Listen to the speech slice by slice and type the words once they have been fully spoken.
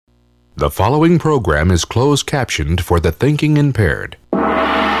The following program is closed captioned for the thinking impaired.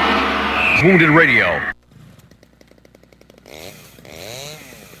 Wounded Radio.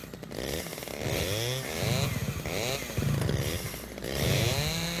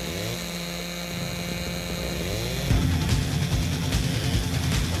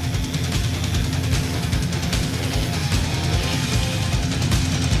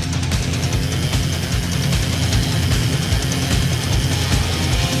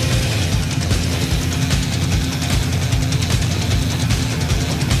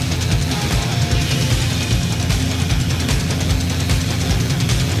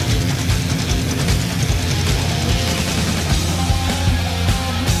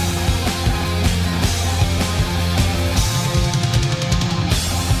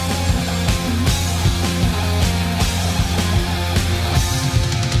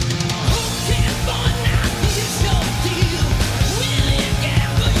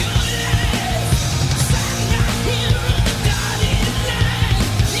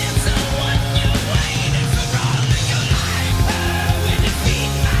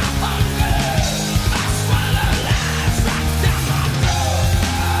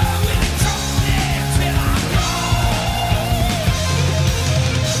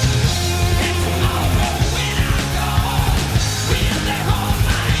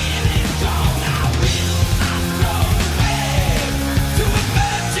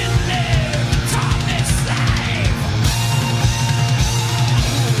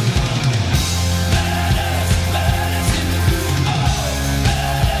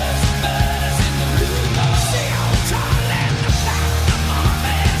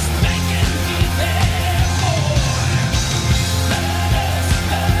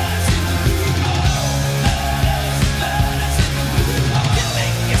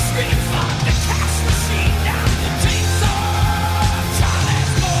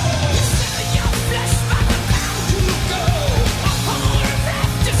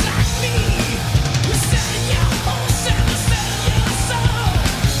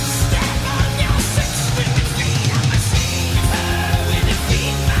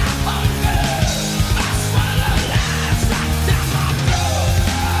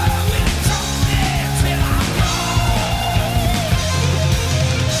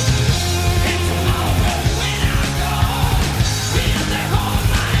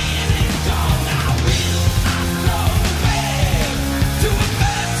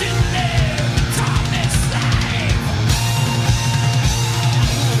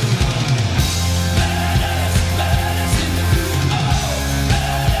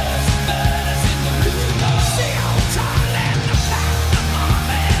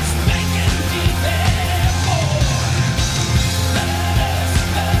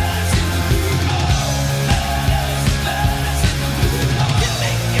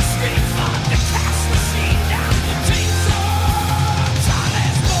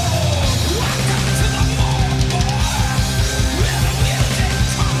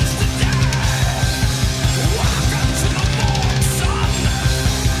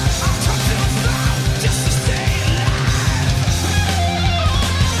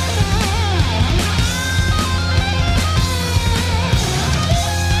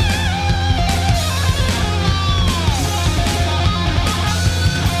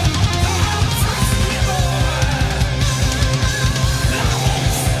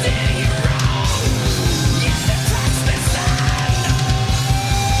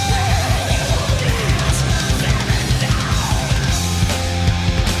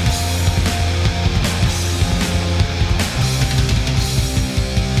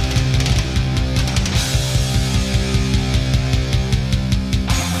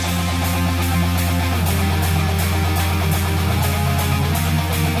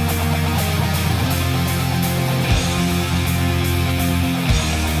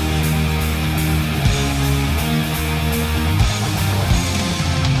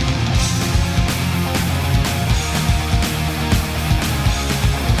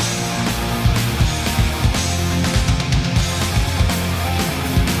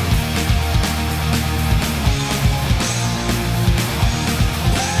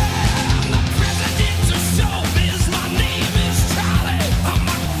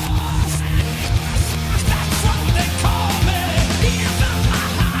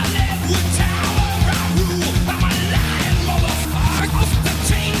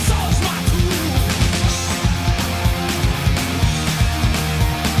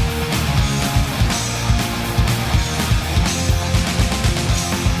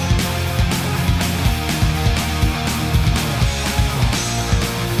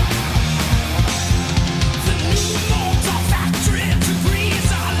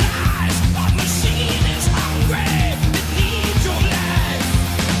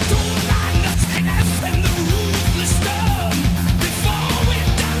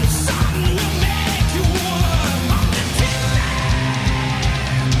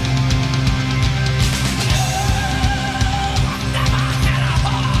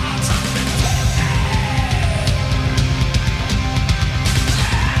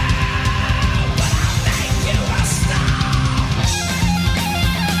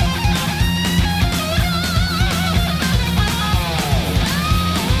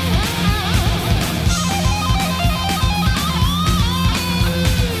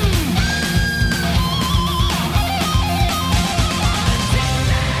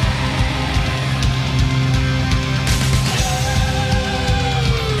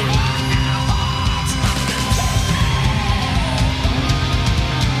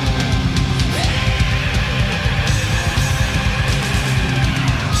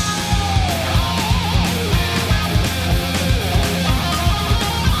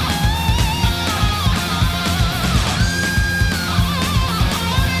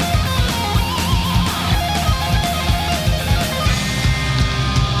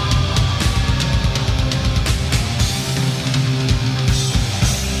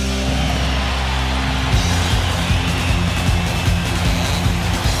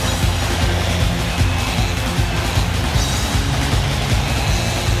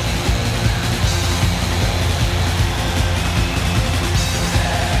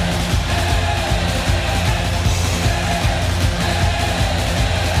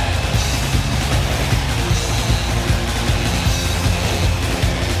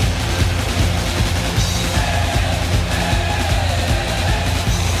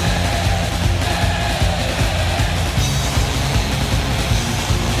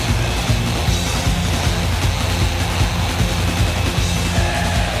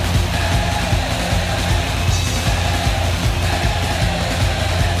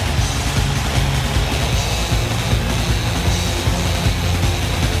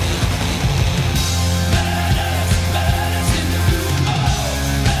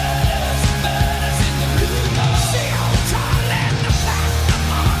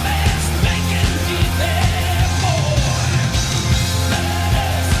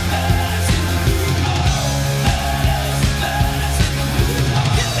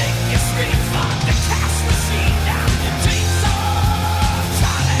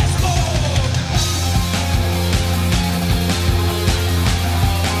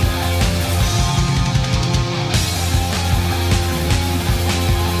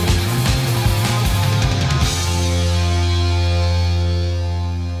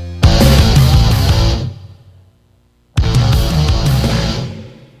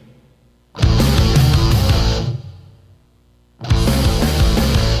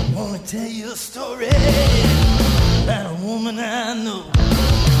 tell you a story about a woman I know.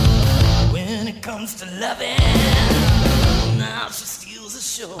 When it comes to loving, now she steals the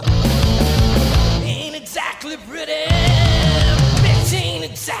show. Ain't exactly pretty, bitch ain't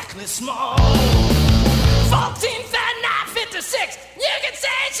exactly small. 14, 39, 56, you can say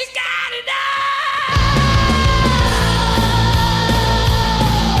she got it all.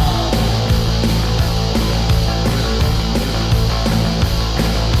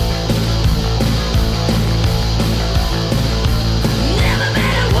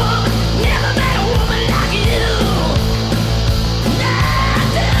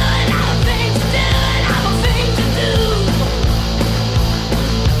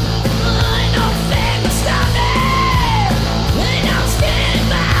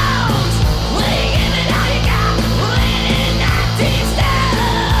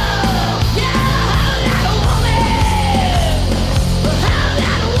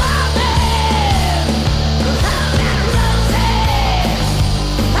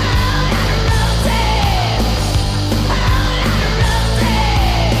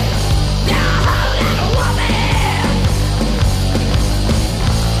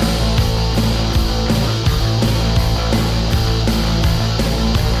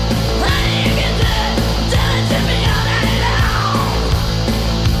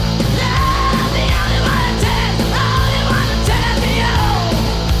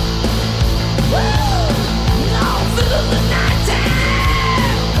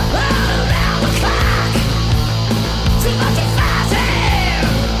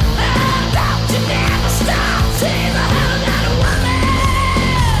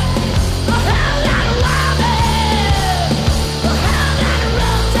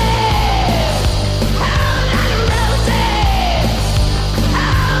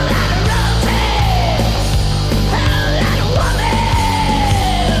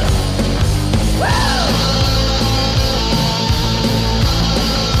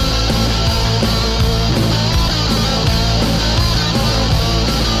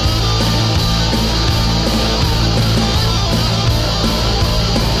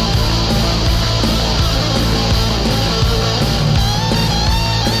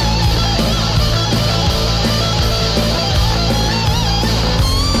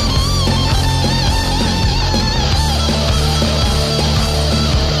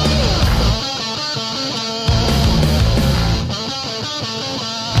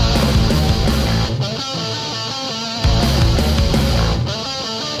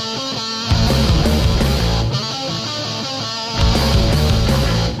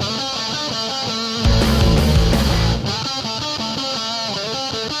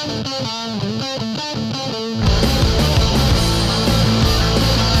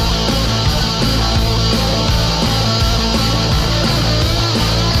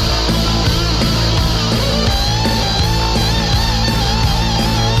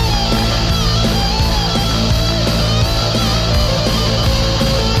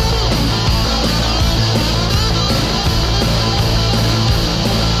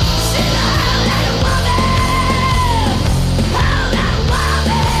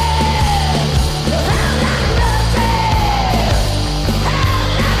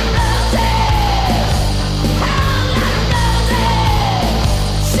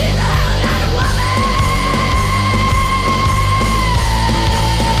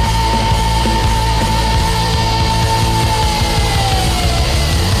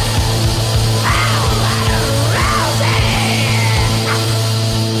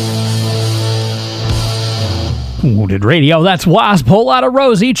 Wounded Radio. That's Wasp, Whole Lotta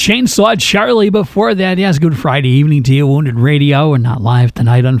Rosie, Chainsaw Charlie before that. Yes, good Friday evening to you, Wounded Radio. We're not live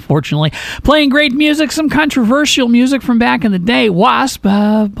tonight, unfortunately. Playing great music, some controversial music from back in the day. Wasp,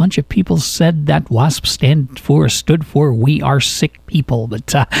 a bunch of people said that Wasp stood for We Are Sick People,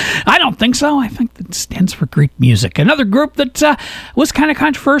 but I don't think so. I think that stands for great music. Another group that was kind of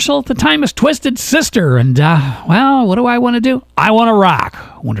controversial at the time is Twisted Sister, and, well, what do I want to do? I want to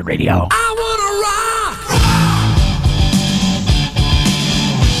rock. Wounded Radio. I wanna rock.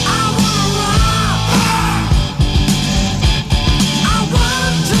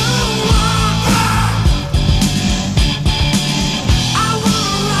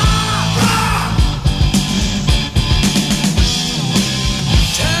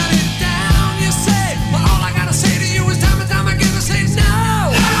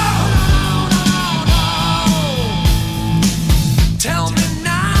 Tell me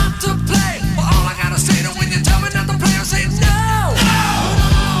not to play.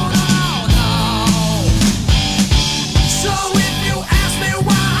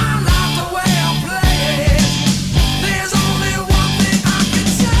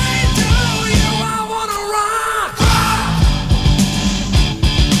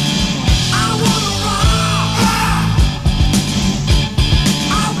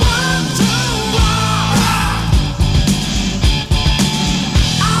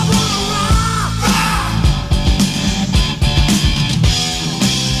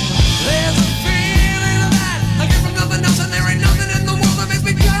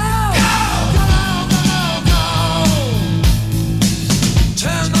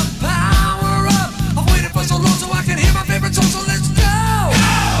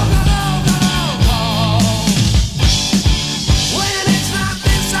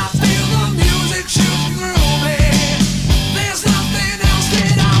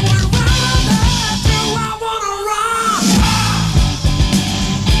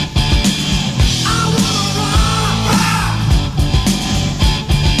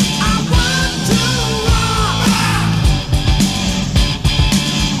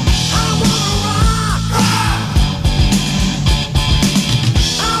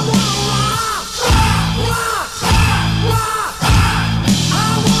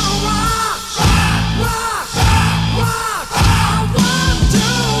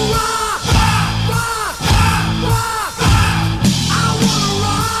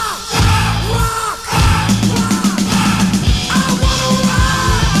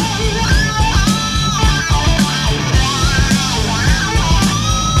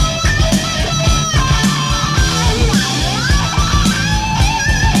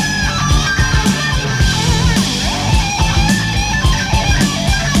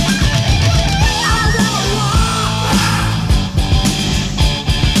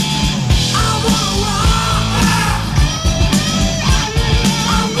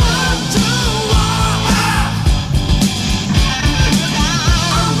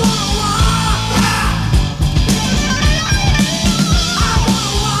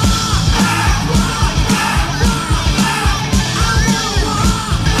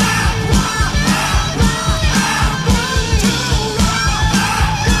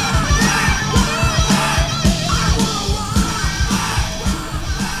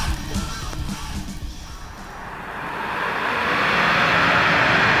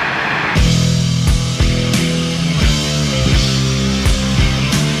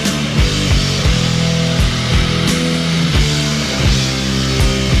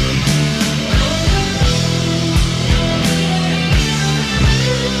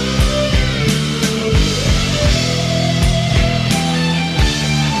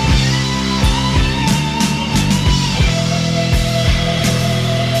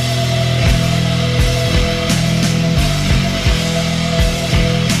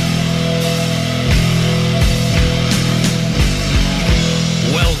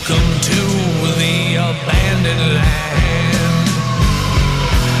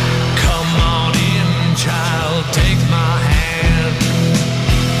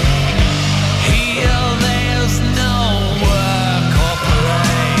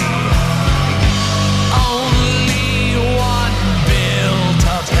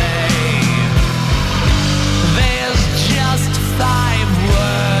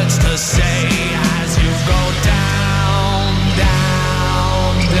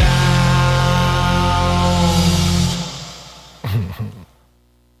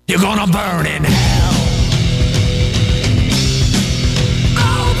 You're gonna burn in hell.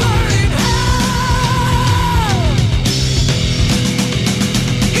 Oh, burn in hell.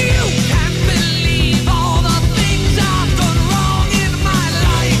 You can't believe all the things I've done wrong in my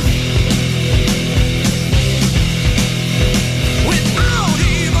life. Without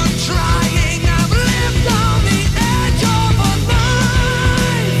even trying, I've lived on the edge of a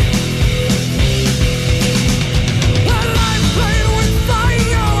knife. Well, I've played with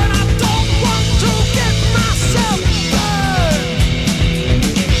fire and I don't want to get myself burned.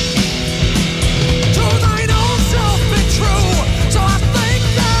 To thine own self be true, so I think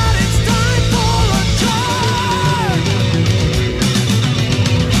that it's time for a turn.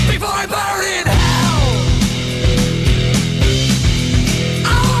 Before I burn in hell,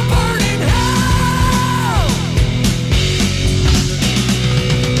 I'll burn in hell.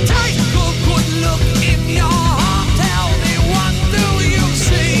 Take a good look in your heart, tell me what do you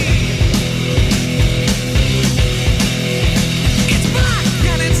see? It's black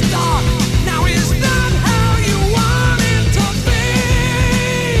and it's dark, now is that how you want it to be?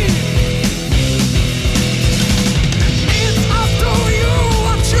 It's up to you,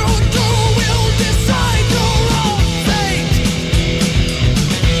 what you do will decide your own fate.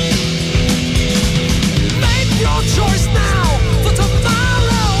 Make your choice now, for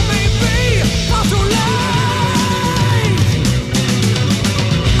tomorrow may be far too late.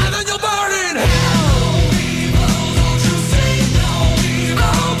 And then you'll burn in hell. Don't you see?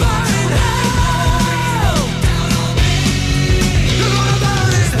 I'll burn in hell. You're gonna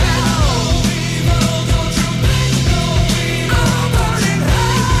burn in hell. Don't you think? I'll burn in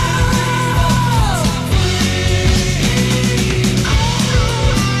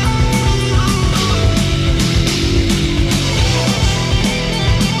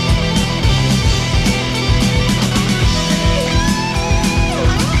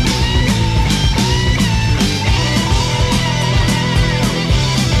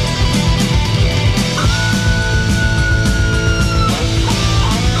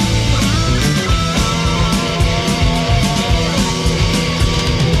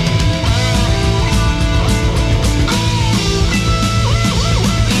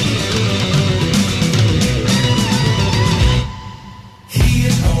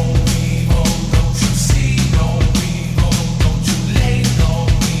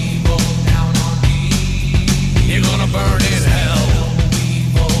You're gonna burn in hell.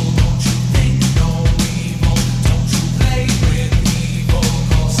 Don't you think no evil? Don't you play with evil?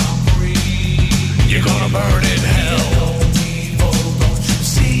 'Cause I'm free. You're gonna burn in hell. No evil, don't you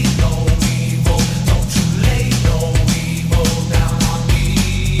see? No evil, don't you lay no evil down on me.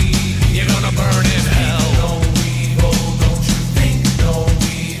 You're gonna burn in hell. No evil, don't you think no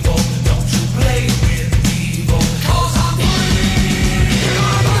evil? Don't you play with evil? 'Cause I'm free. You're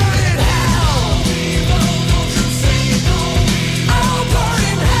gonna burn in hell. Don't you see? No evil. I'll burn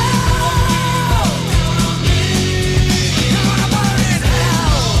in hell. You're gonna burn in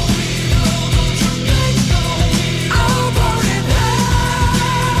hell. Don't you think no evil? I'll burn in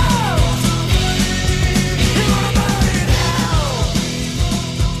hell. You're gonna burn in hell.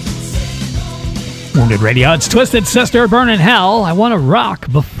 Wounded Radio. It's Twisted Sister, Burn in Hell. I want to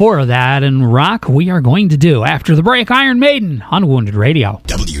rock before that, and rock we are going to do after the break. Iron Maiden on Wounded Radio.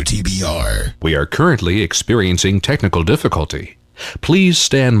 WTBR. We are currently experiencing technical difficulty. Please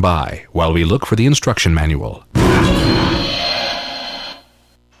stand by while we look for the instruction manual.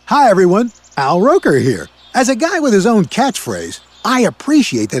 Hi, everyone. Al Roker here. As a guy with his own catchphrase, I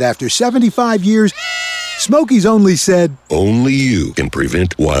appreciate that after 75 years, Smokey's only said, Only you can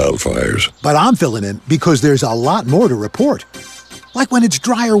prevent wildfires. but I'm filling in because there's a lot more to report. Like when it's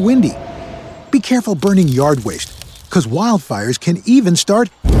dry or windy. Be careful burning yard waste, because wildfires can even start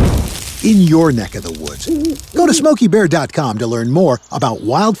in your neck of the woods. Go to SmokeyBear.com to learn more about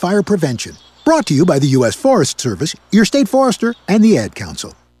wildfire prevention. Brought to you by the U.S. Forest Service, your state forester, and the Ad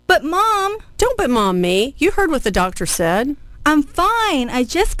Council. But Mom! Don't but Mom me. You heard what the doctor said. I'm fine. I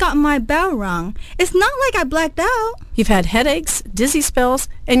just got my bell rung. It's not like I blacked out. You've had headaches, dizzy spells,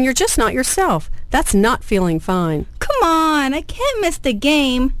 and you're just not yourself. That's not feeling fine. Come on, I can't miss the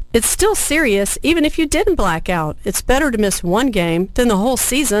game. It's still serious, even if you didn't black out. It's better to miss one game than the whole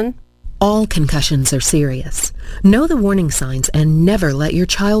season. All concussions are serious. Know the warning signs and never let your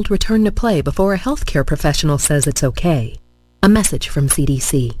child return to play before a healthcare professional says it's okay. A message from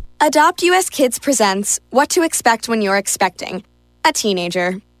CDC. Adopt US Kids presents What to Expect When You're Expecting a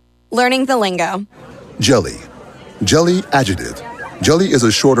Teenager. Learning the lingo. Jelly. Jelly adjective. Jelly is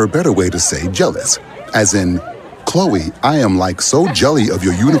a shorter, better way to say jealous. As in, Chloe, I am like so jelly of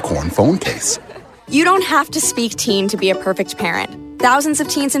your unicorn phone case. You don't have to speak teen to be a perfect parent. thousands of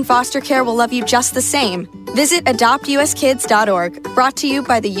teens in foster care will love you just the same. Visit adoptuskids.org, brought to you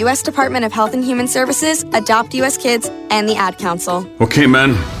by the U.S. Department of Health and Human Services, Adopt U.S. Kids, and the Ad Council. Okay,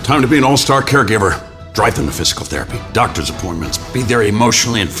 men, time to be an all-star caregiver. Drive them to physical therapy, doctor's appointments, be there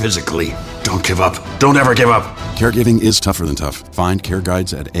emotionally and physically. Don't give up. Don't ever give up. Caregiving is tougher than tough. Find care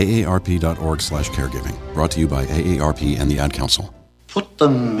guides at aarp.org/caregiving. Brought to you by AARP and the Ad Council. Put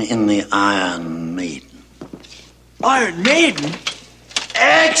them in the Iron Maiden. Iron Maiden?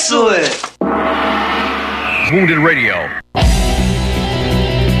 Excellent! Wounded Radio.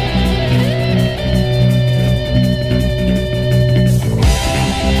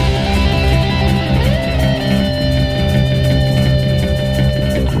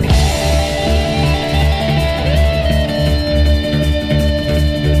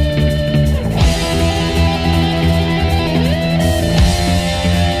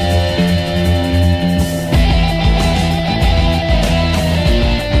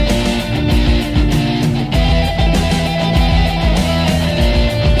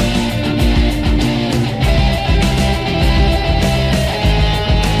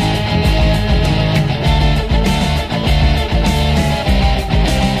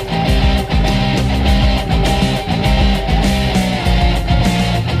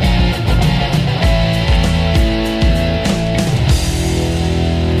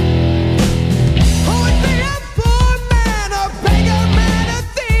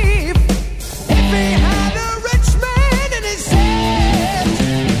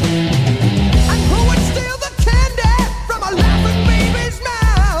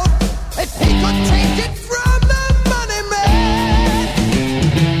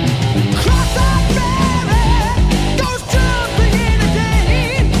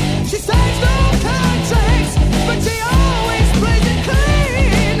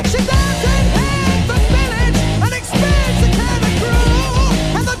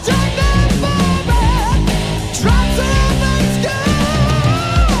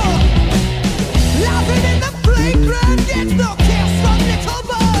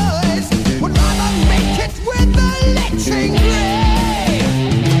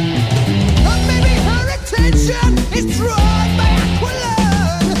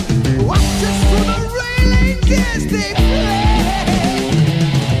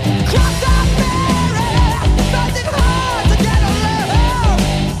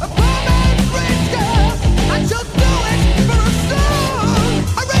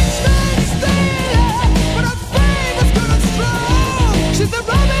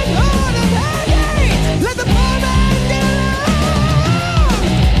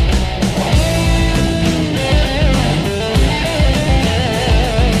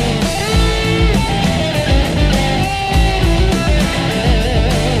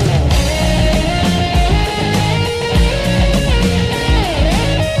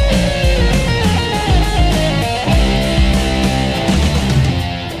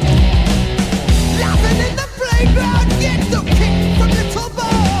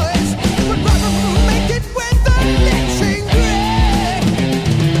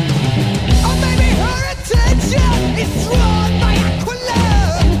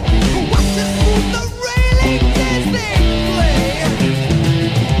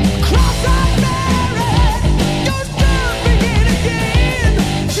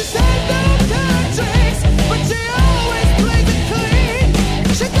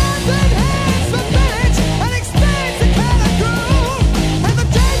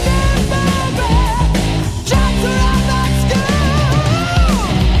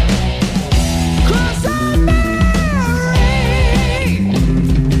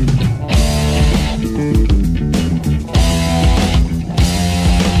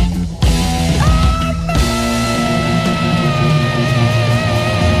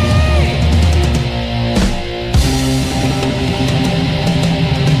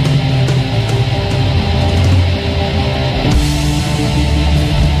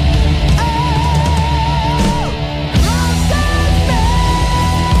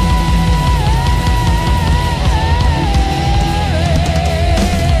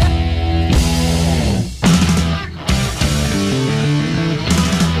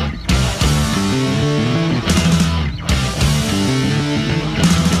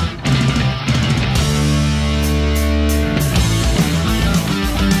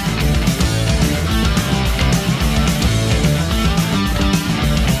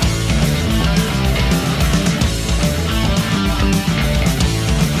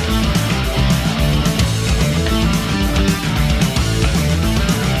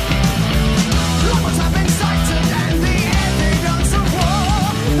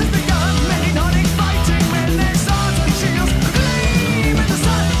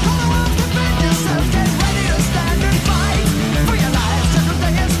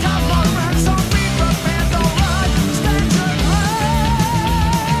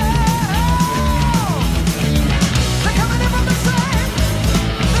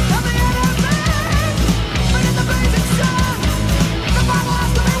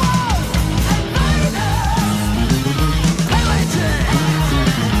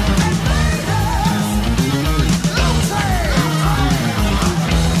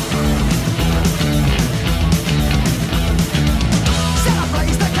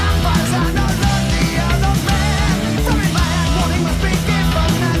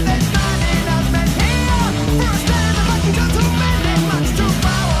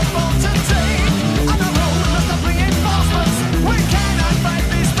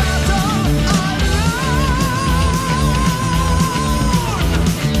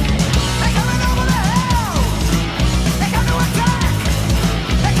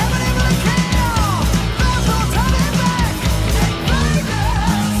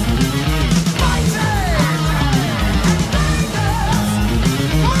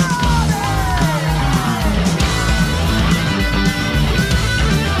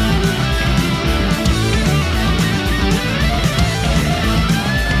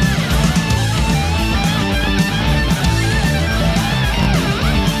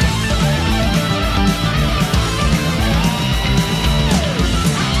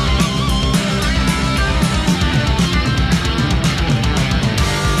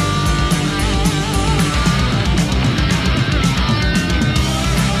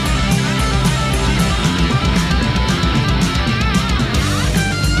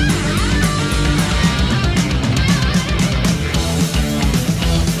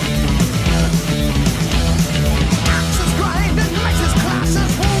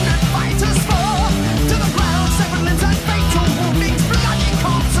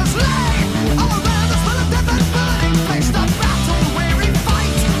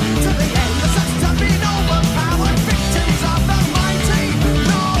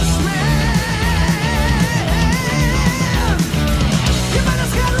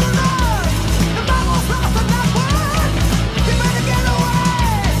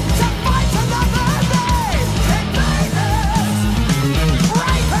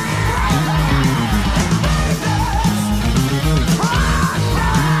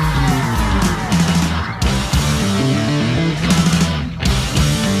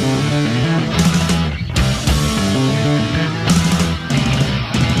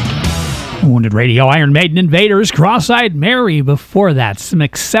 Wounded Radio, Iron Maiden, Invaders, Cross-Eyed Mary. Before that, some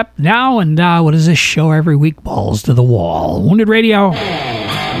Accept Now, and what is this show every week? Balls to the Wall. Wounded Radio.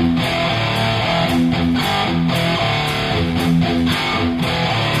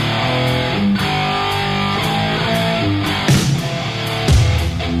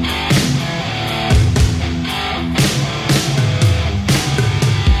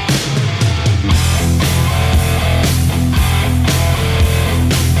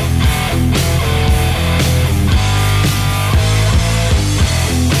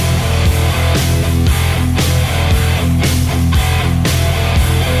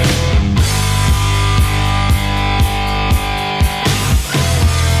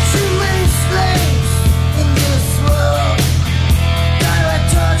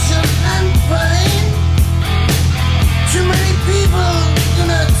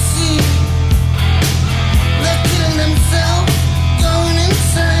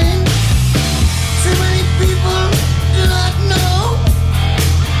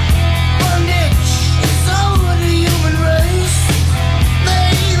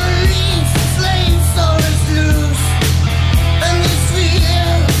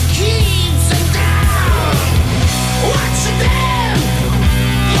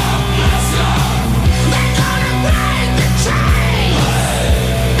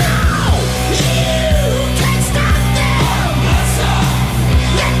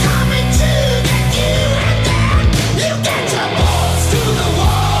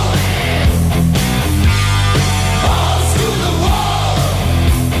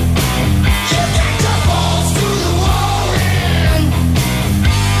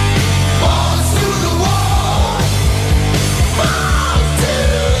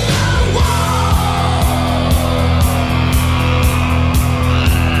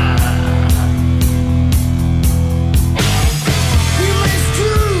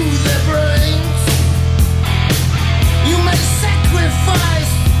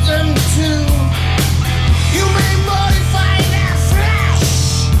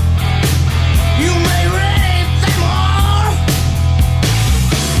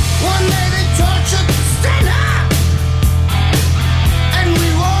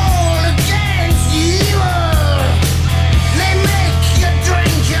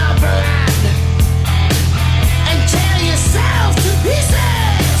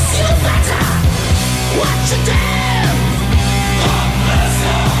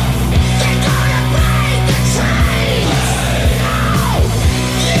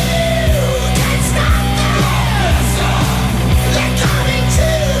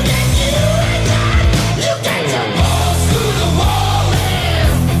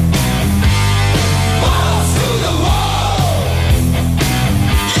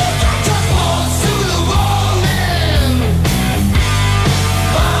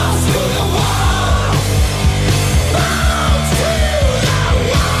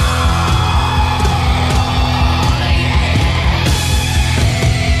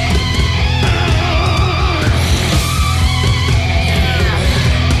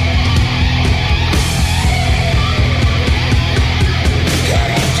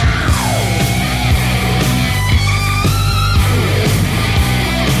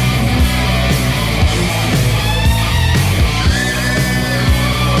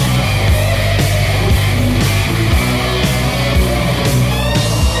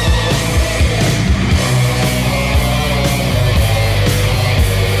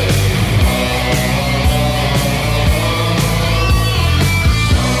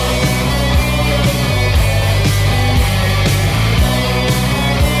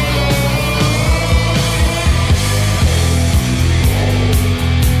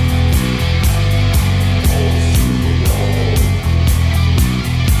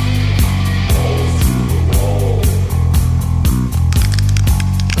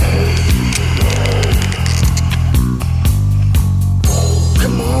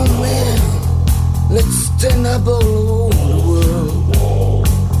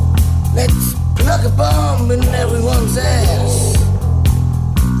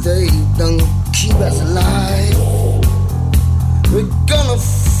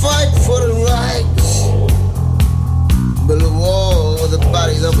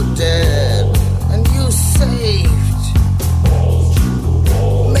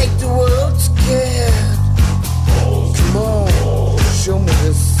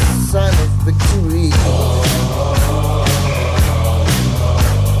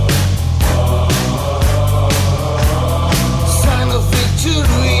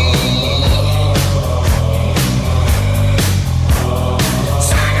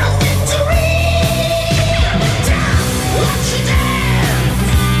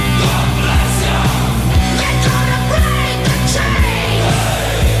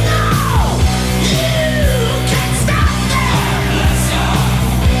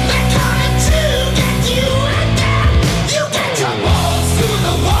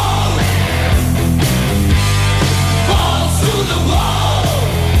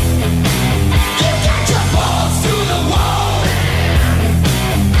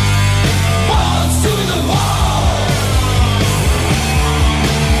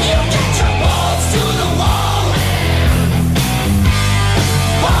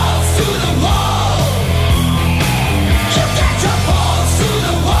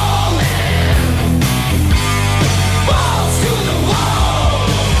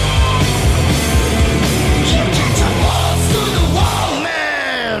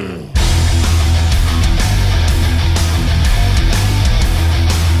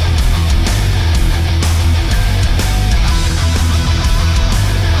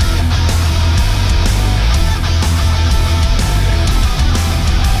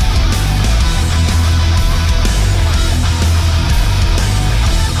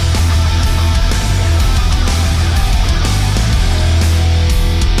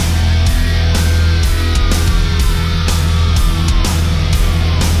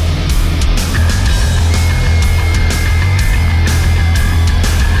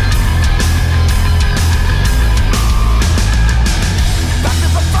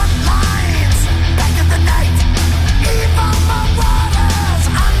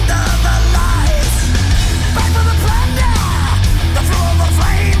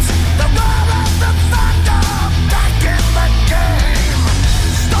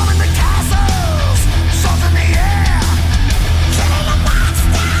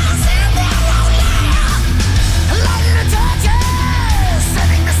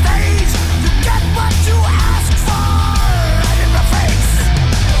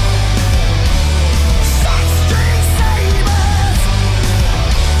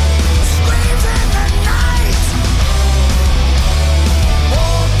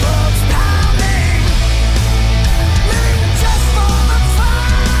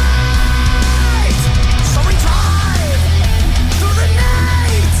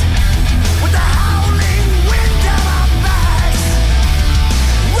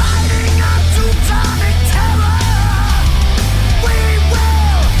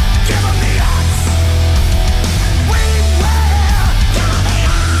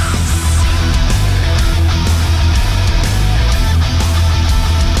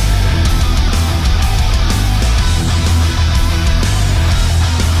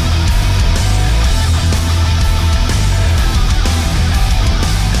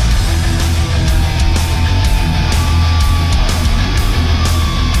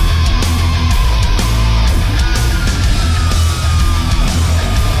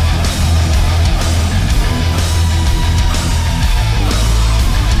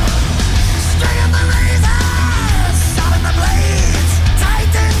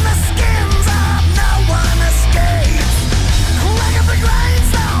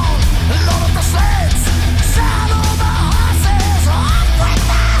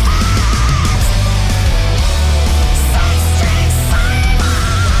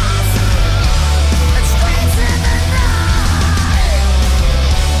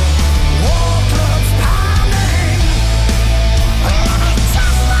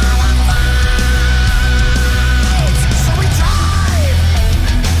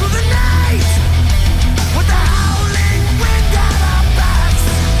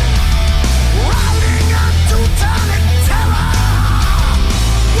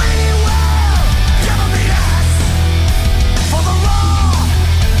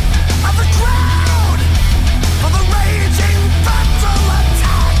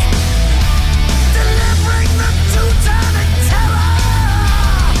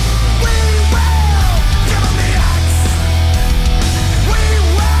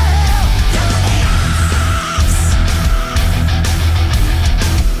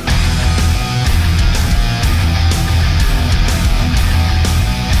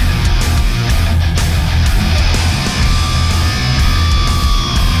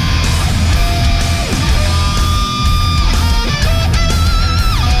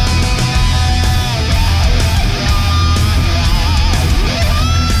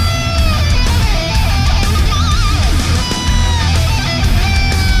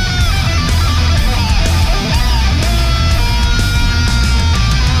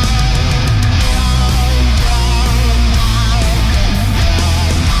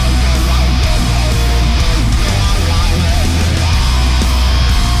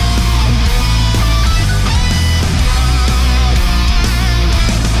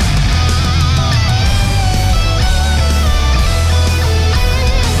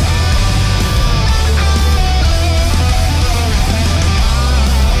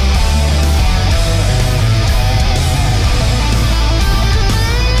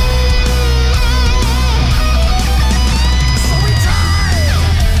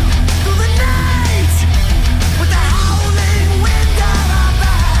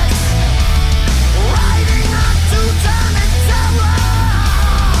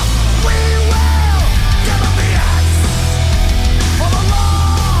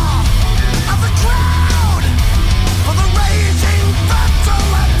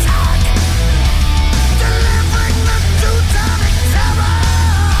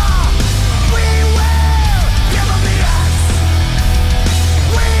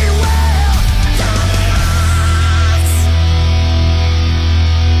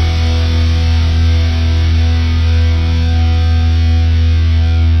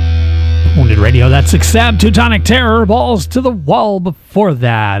 Radio. That's Accept, Teutonic Terror, Balls to the Wall before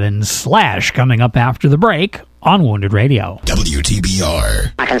that, and Slash coming up after the break on Wounded Radio.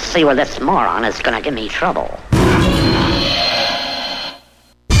 WTBR. I can see where this moron is going to give me trouble.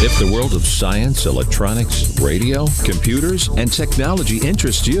 If the world of science, electronics, radio, computers, and technology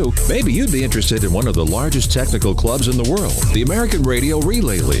interests you, maybe you'd be interested in one of the largest technical clubs in the world, the American Radio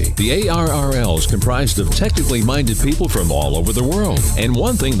Relay League. The ARRL is comprised of technically minded people from all over the world. And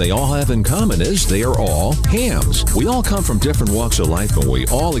one thing they all have in common is they are all hams. We all come from different walks of life, and we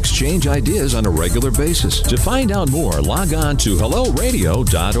all exchange ideas on a regular basis. To find out more, log on to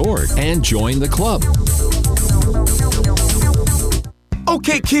helloradio.org and join the club.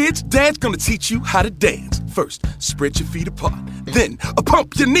 Okay, kids, Dad's gonna teach you how to dance. First, spread your feet apart. Then,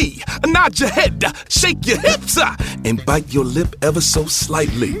 pump your knee, nod your head, shake your hips, and bite your lip ever so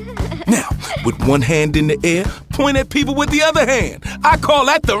slightly. Now, with one hand in the air, point at people with the other hand. I call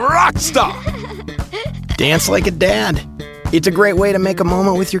that the rock star. Dance like a dad. It's a great way to make a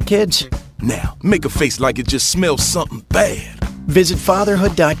moment with your kids. Now, make a face like it just smells something bad. Visit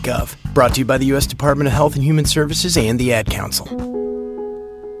fatherhood.gov. Brought to you by the U.S. Department of Health and Human Services and the Ad Council.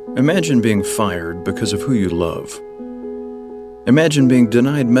 Imagine being fired because of who you love. Imagine being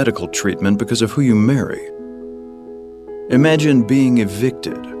denied medical treatment because of who you marry. Imagine being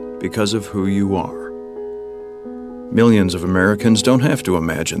evicted because of who you are. Millions of Americans don't have to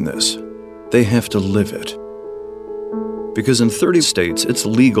imagine this. They have to live it. Because in 30 states, it's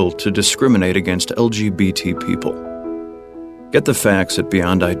legal to discriminate against LGBT people. Get the facts at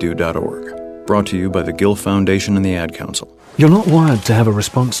beyondido.org. Brought to you by the Gill Foundation and the Ad Council. You're not wired to have a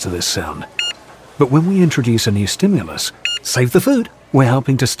response to this sound. But when we introduce a new stimulus, Save the Food, we're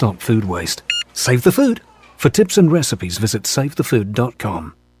helping to stop food waste. Save the Food. For tips and recipes, visit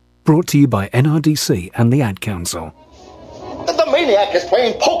savethefood.com. Brought to you by NRDC and the Ad Council. The maniac is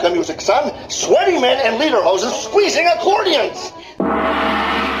playing polka music, son. Sweaty men in lederhoses squeezing accordions.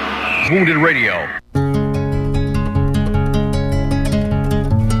 Wounded Radio.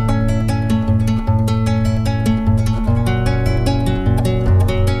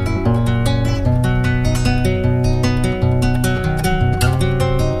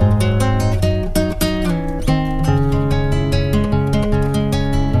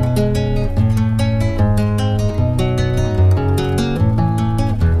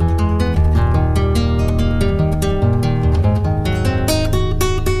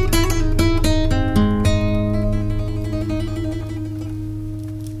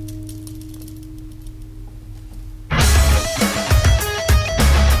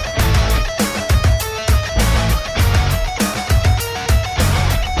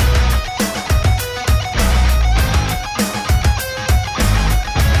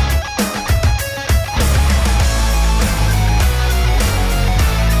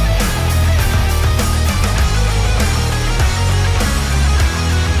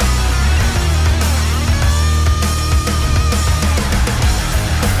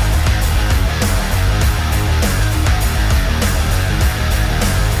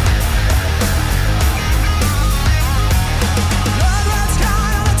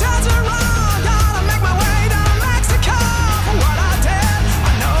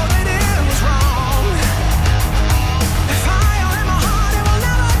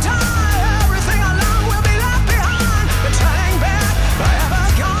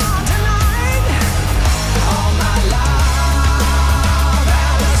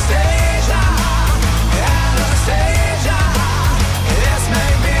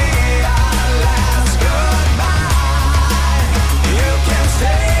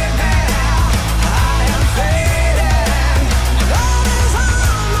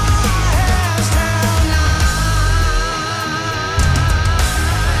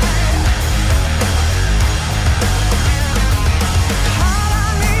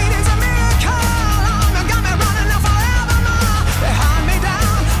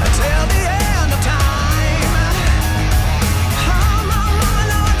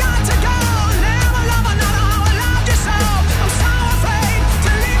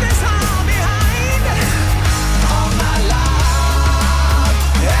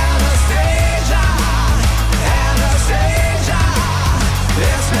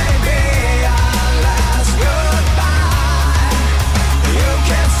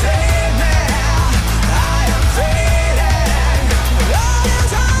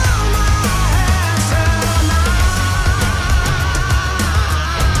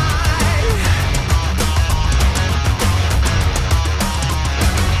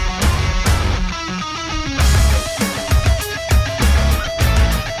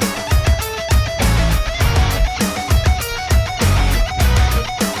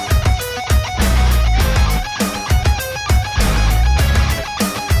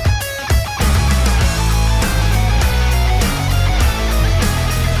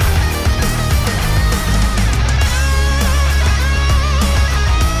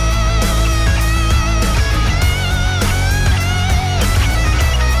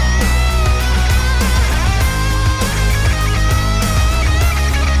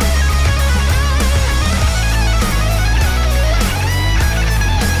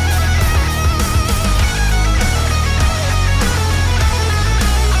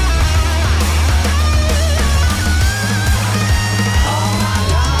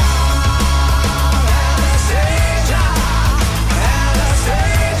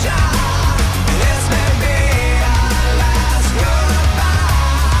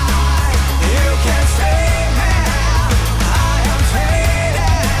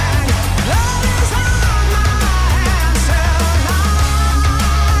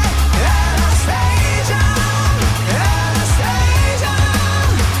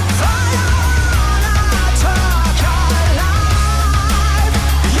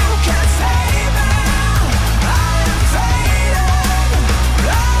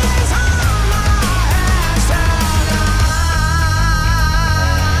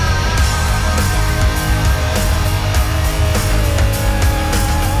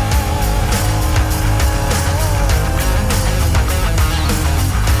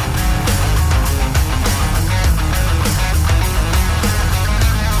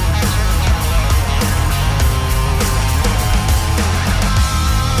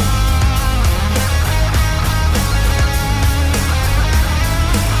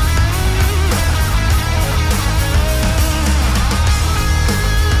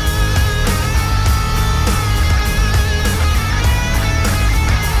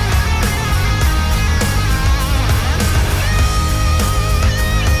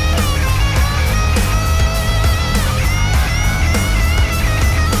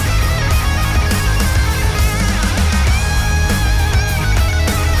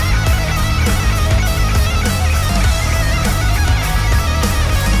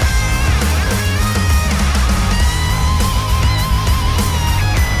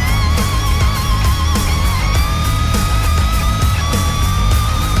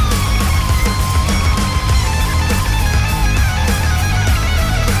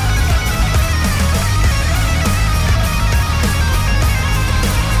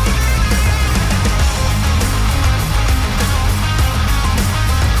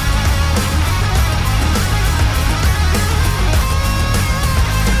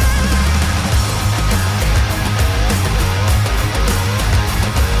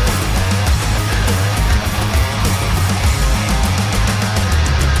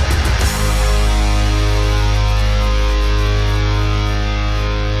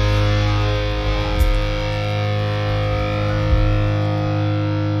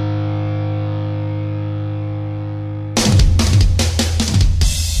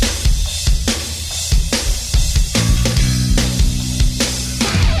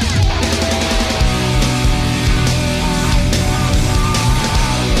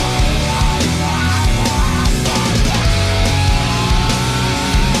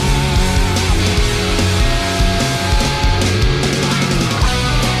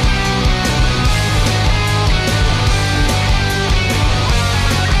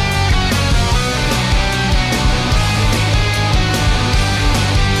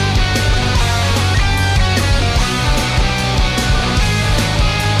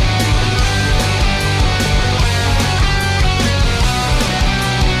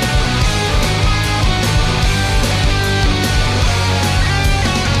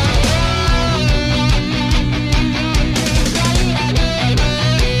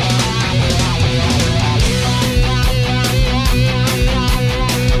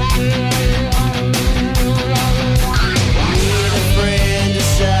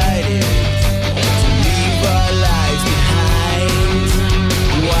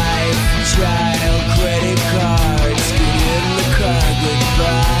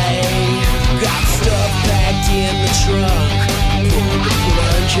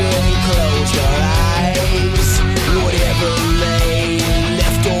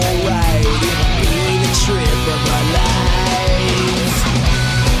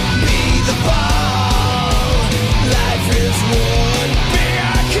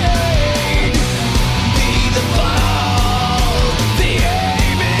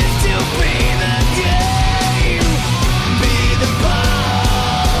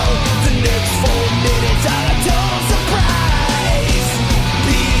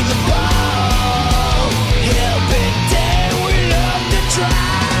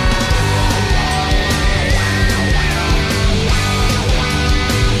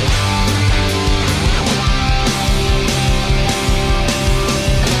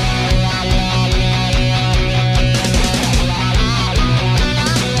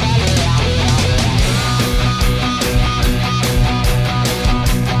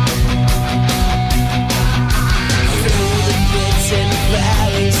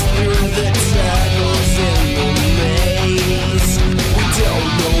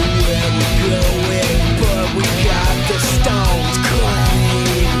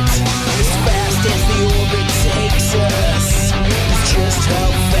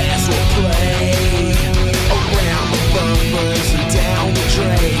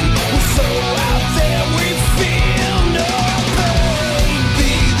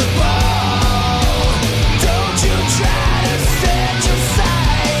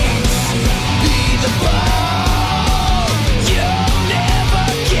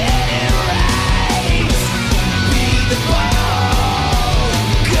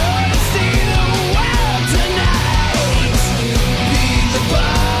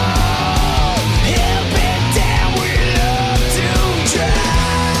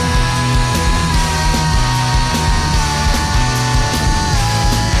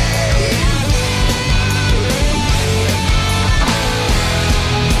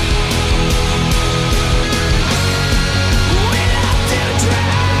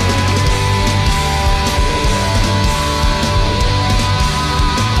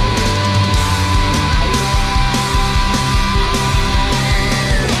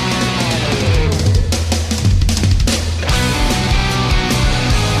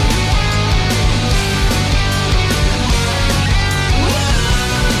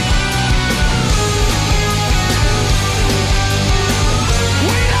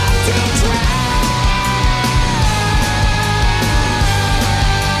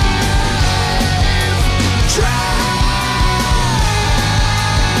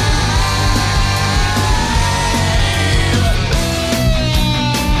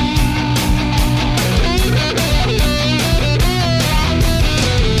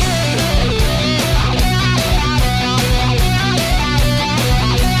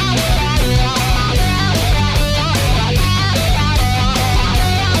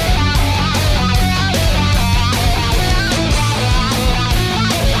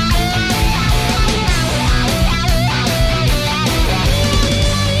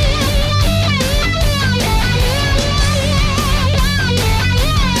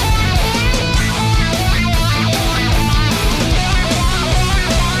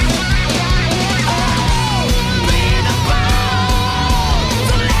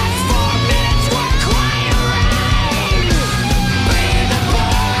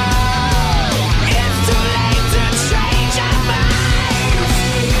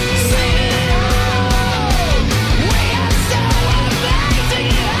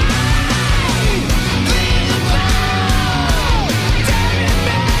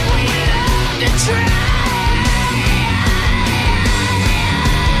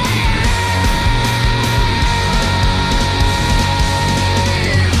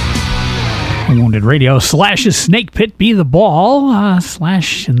 Wounded Radio. Slash's Snake Pit Be the Ball.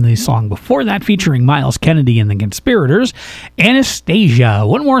 Slash in the song before that featuring Miles Kennedy and the Conspirators. Anastasia.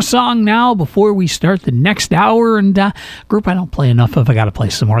 One more song now before we start the next hour. And group I don't play enough of. I got to play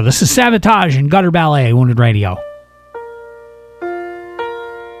some more. This is Sabotage and Gutter Ballet, Wounded Radio.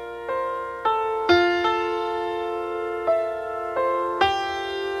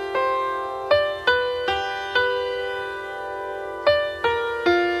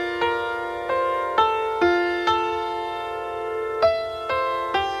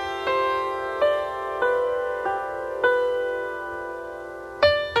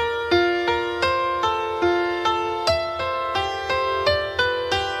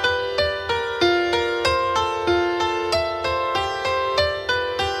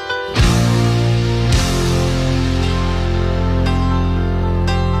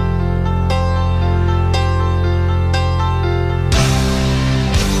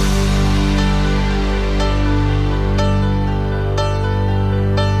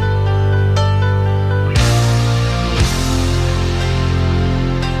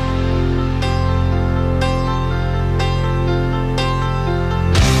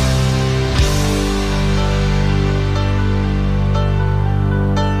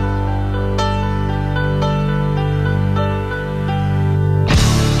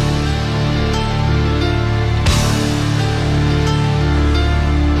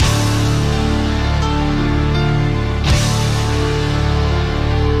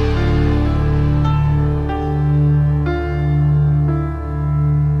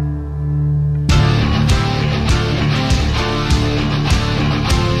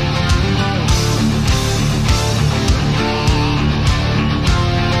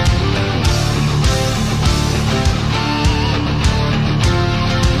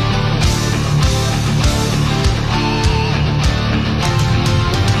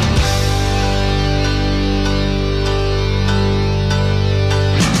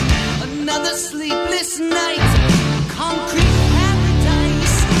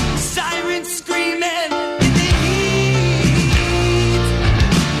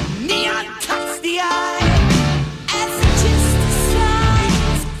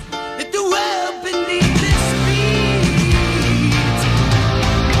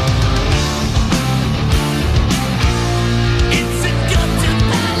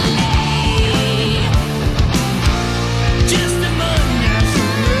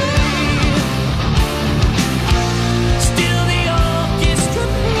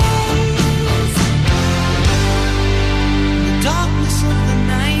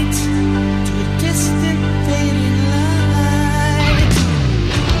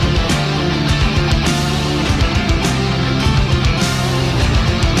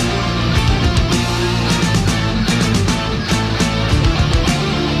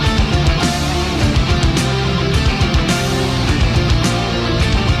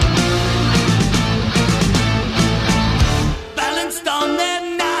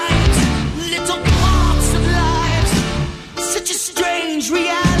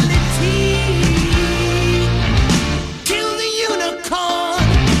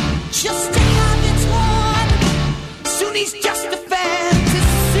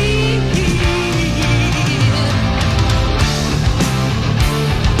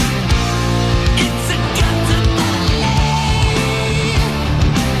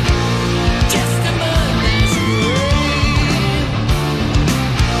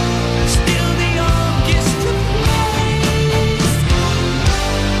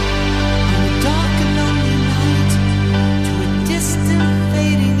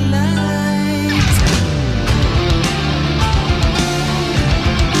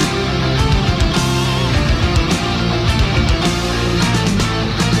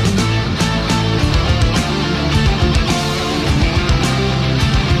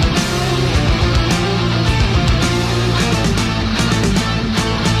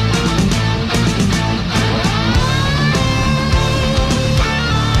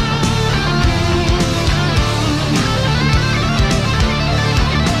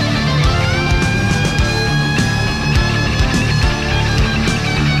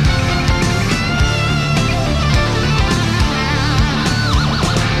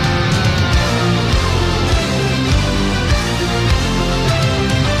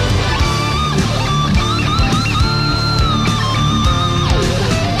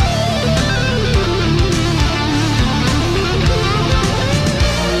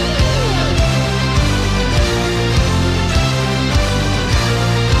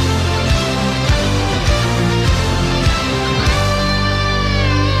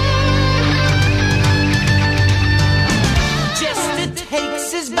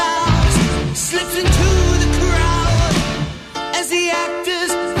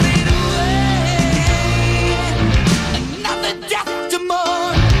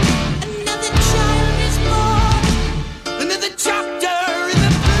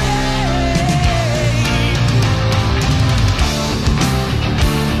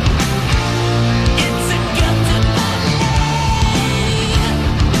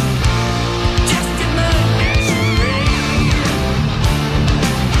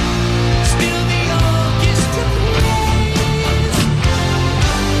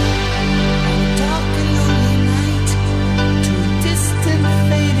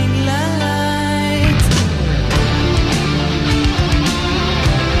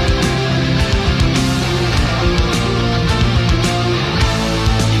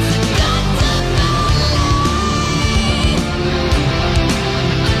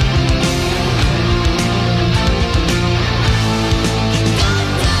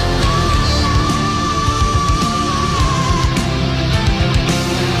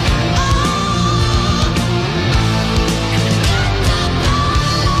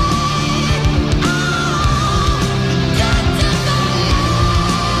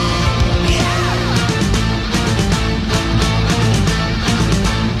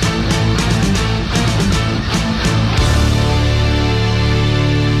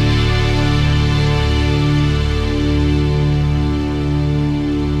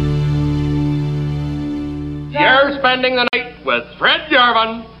 You're spending the night with Fred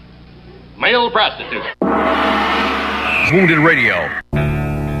Jarvan, male prostitute. Wounded Radio.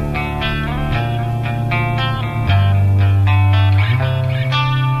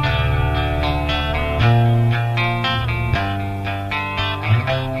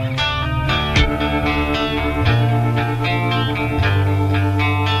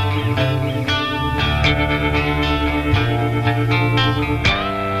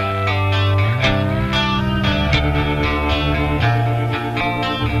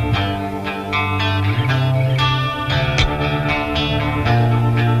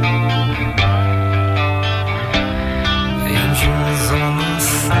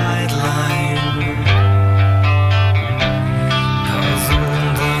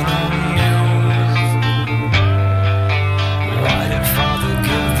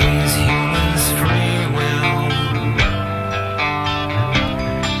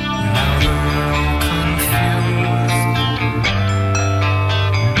 Now they're all confused.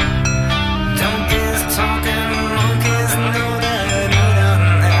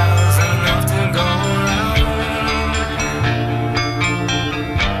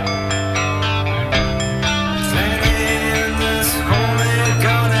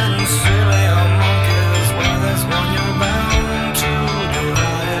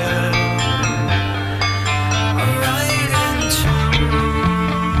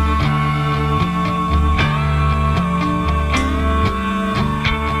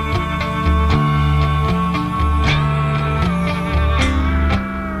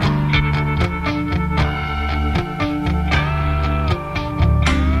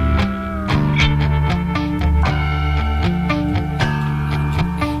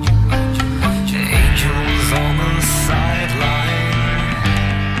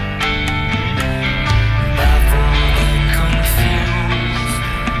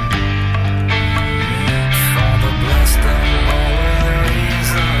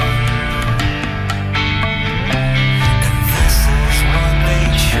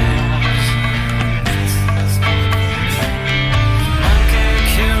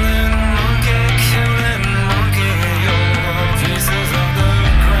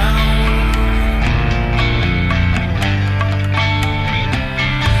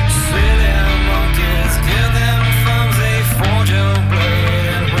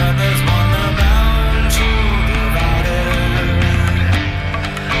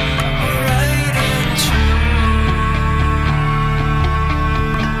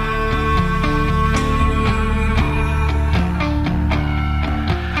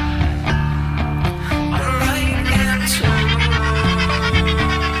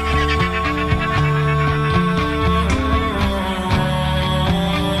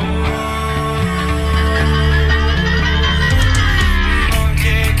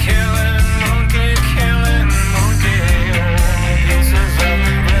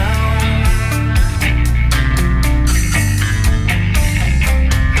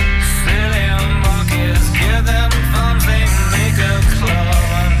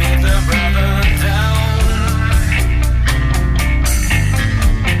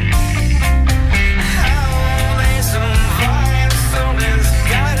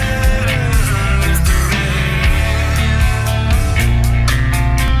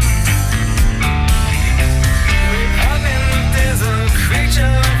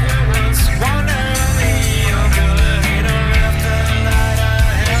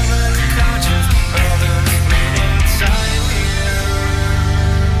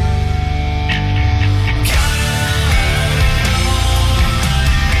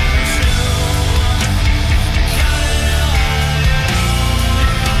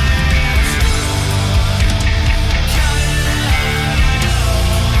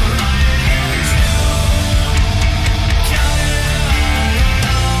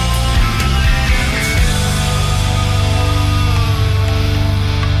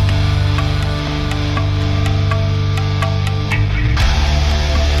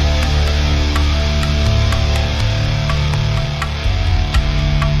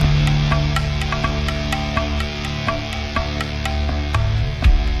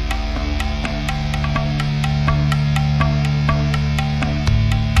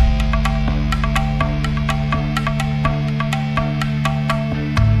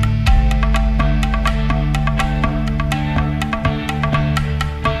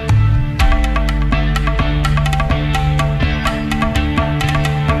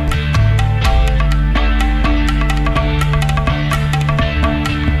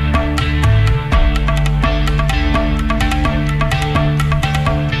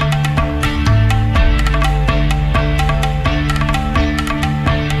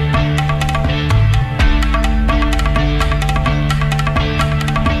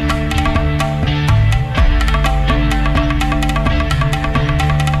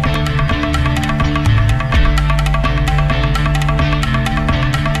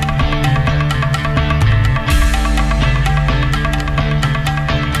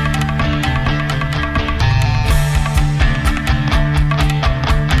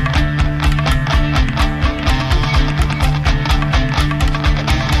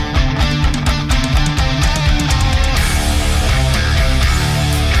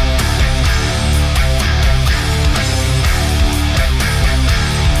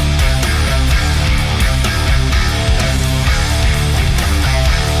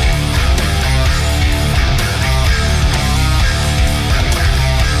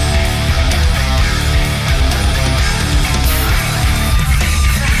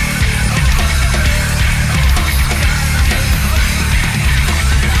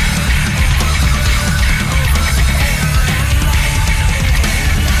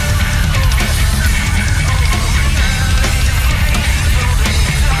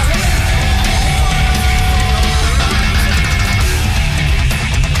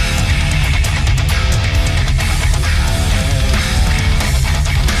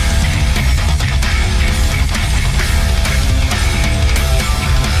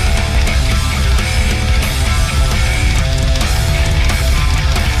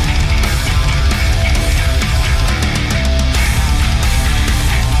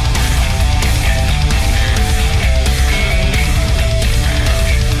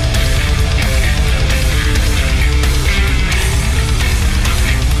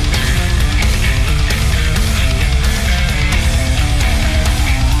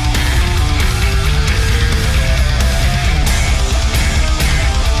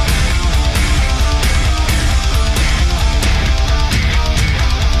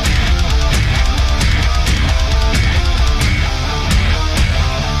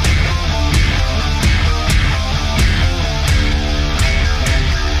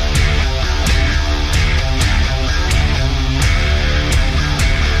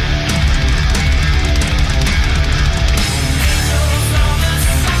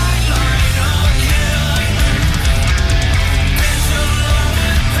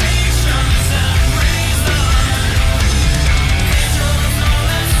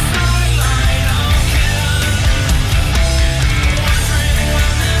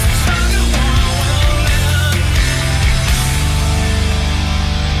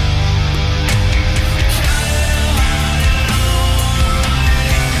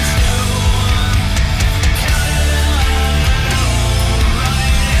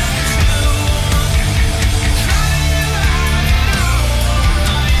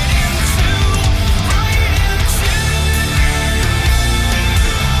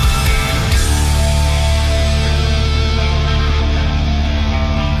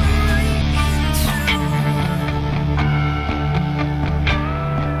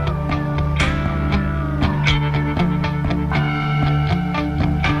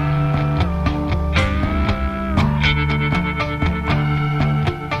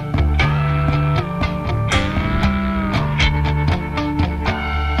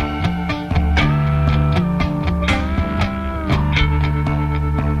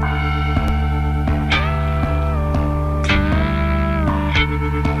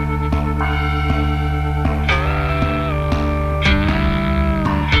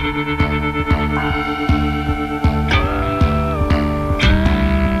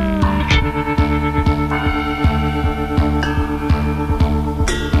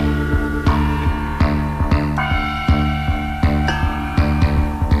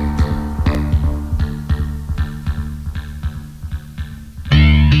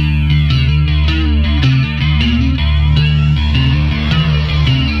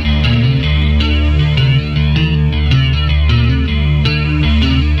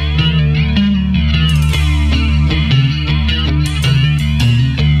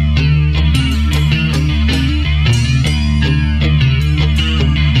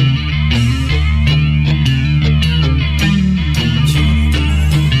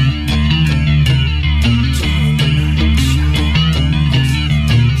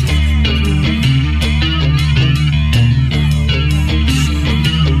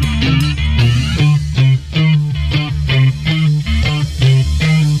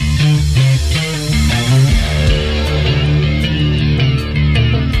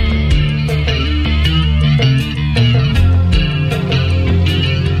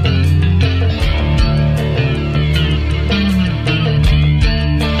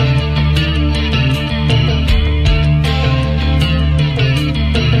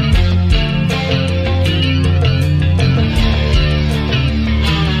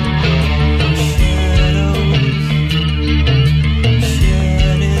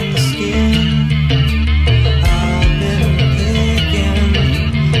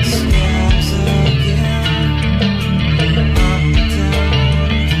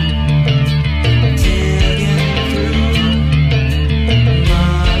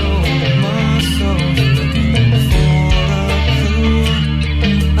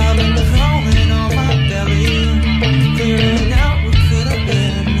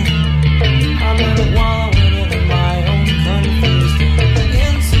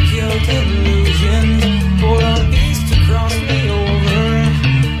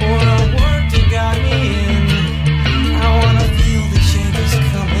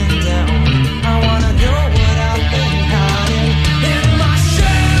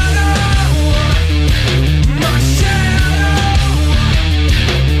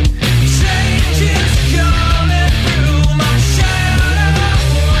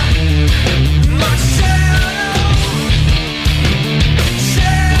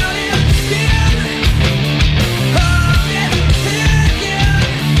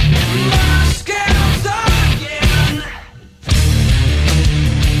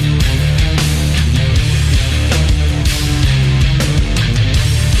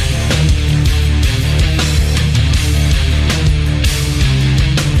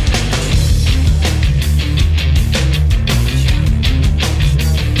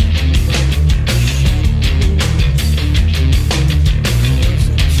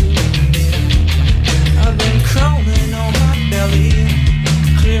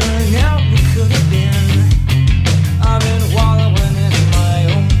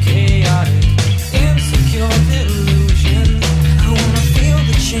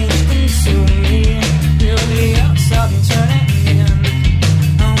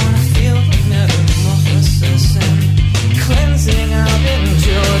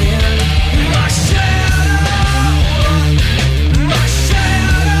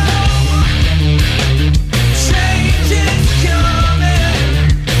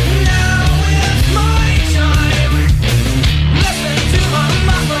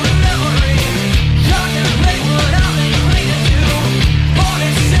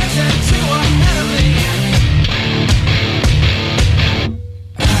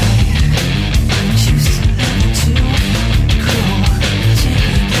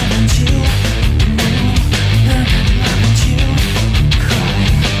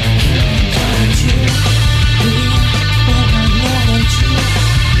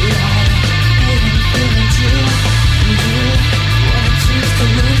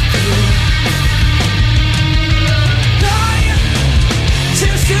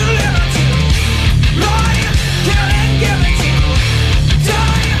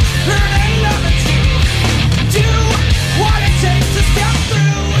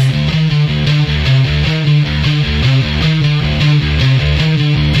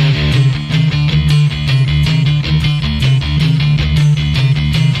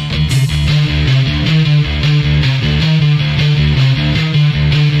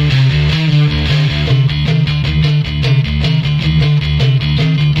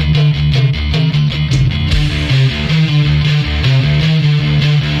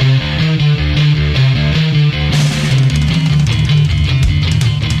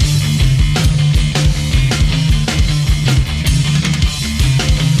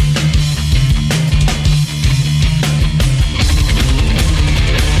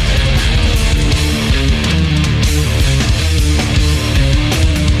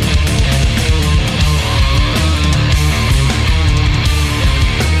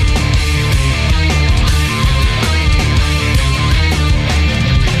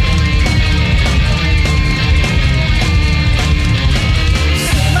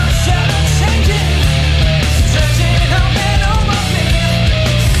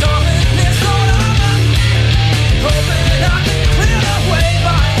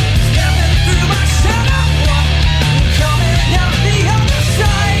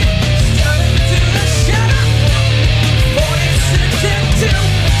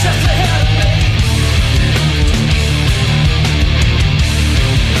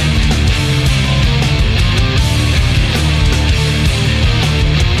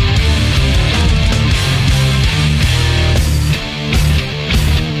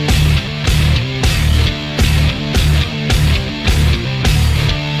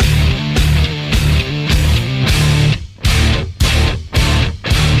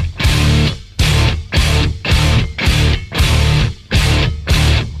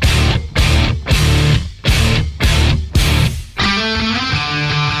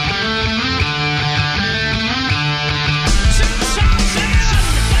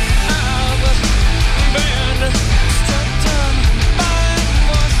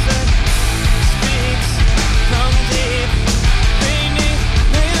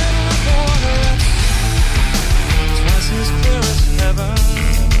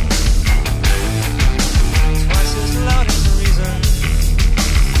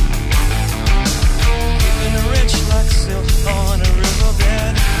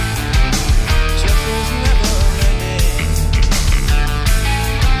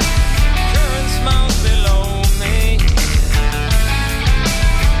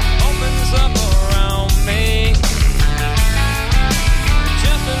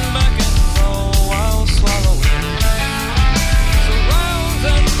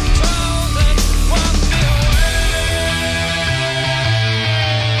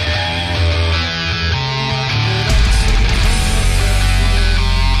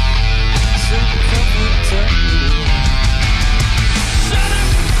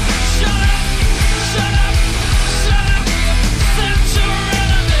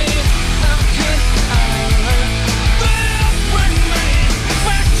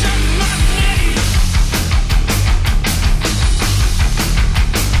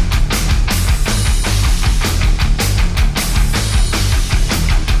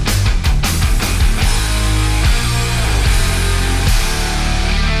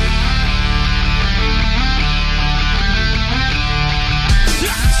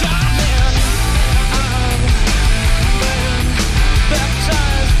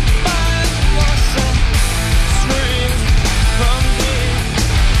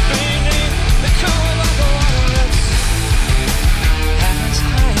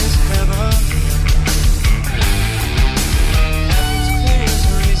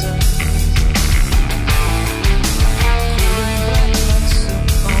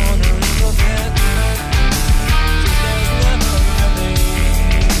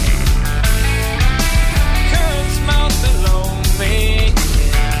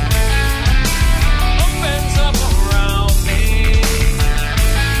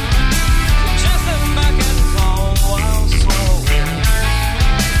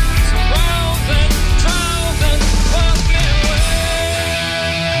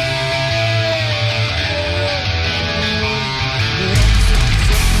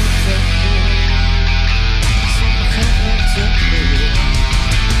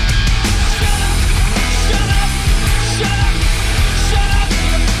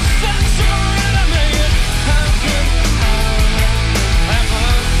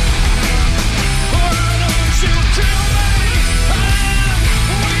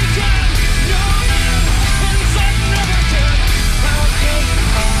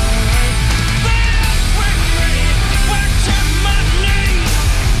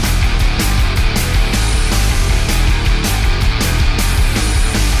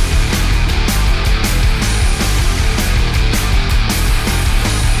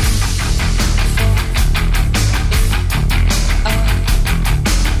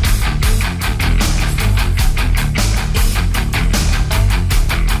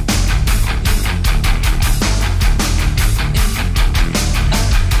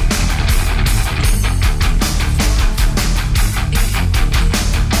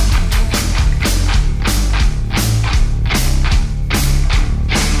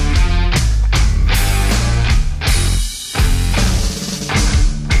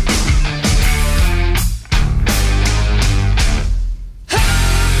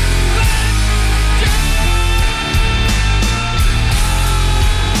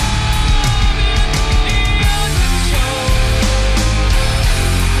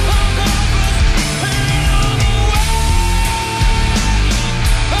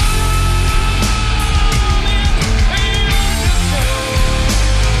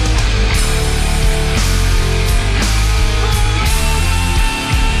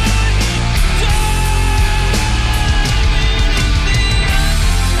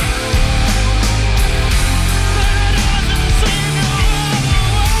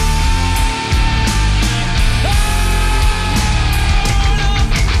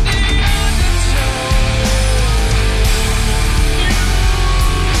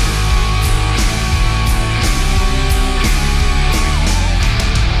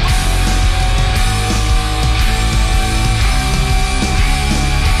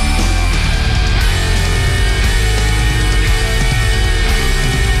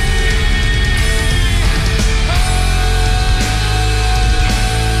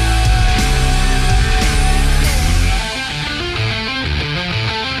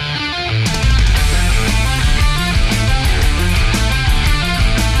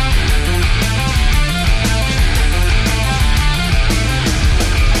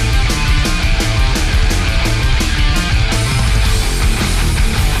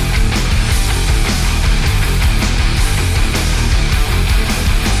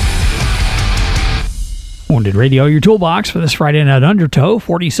 Wounded Radio, your toolbox for this Friday night undertow.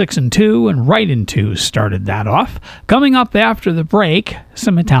 46 and 2 and Right in 2 started that off. Coming up after the break,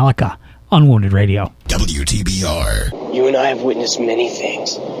 some Metallica on Wounded Radio. WTBR. You and I have witnessed many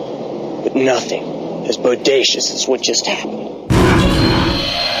things, but nothing as bodacious as what just happened.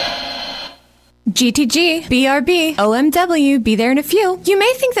 GTG, BRB, OMW, be there in a few. You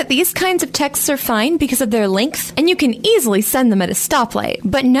may think that these kinds of texts are fine because of their length, and you can easily send them at a stoplight.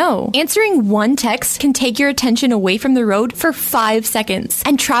 But no, answering one text can take your attention away from the road for 5 seconds.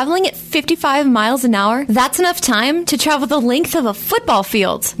 And traveling at 55 miles an hour, that's enough time to travel the length of a football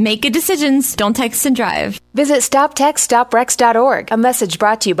field. Make good decisions, don't text and drive. Visit StopTextStopWrecks.org, a message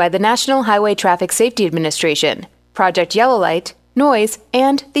brought to you by the National Highway Traffic Safety Administration, Project Yellow Light, Noise,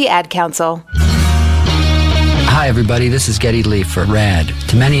 and the Ad Council. Hi everybody, this is Geddy Lee for RAD.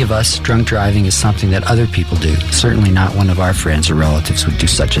 To many of us, drunk driving is something that other people do. Certainly not one of our friends or relatives would do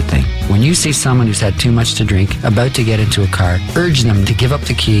such a thing. When you see someone who's had too much to drink, about to get into a car, urge them to give up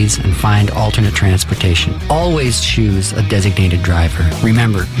the keys and find alternate transportation. Always choose a designated driver.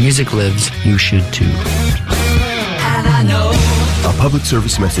 Remember, music lives, you should too. And I know. A public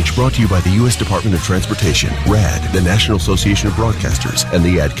service message brought to you by the U.S. Department of Transportation, RAD, the National Association of Broadcasters, and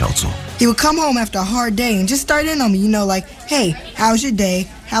the Ad Council. He would come home after a hard day and just start in on me, like, hey, how's your day?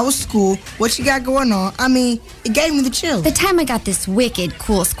 How was school? What you got going on? I mean, it gave me the chills. The time I got this wicked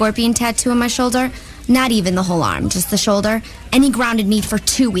cool scorpion tattoo on my shoulder, not even the whole arm, just the shoulder, and he grounded me for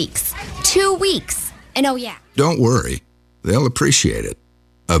 2 weeks. 2 weeks! And oh yeah. Don't worry. They'll appreciate it.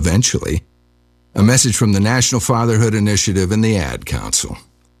 Eventually. A message from the National Fatherhood Initiative and the Ad Council.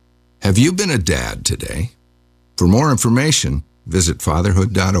 Have you been a dad today? For more information, visit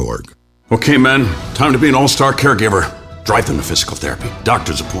fatherhood.org. Okay, men, time to be an all-star caregiver. Drive them to physical therapy,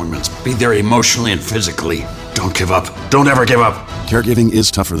 doctor's appointments, be there emotionally and physically. Don't give up. Don't ever give up. Caregiving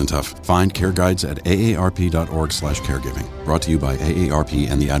is tougher than tough. Find care guides at aarp.org/caregiving. Brought to you by AARP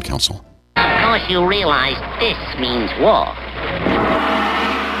and the Ad Council. Of course you realize this means war.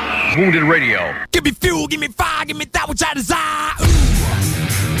 Wounded Radio. Give me fuel, give me fire, give me that which I desire.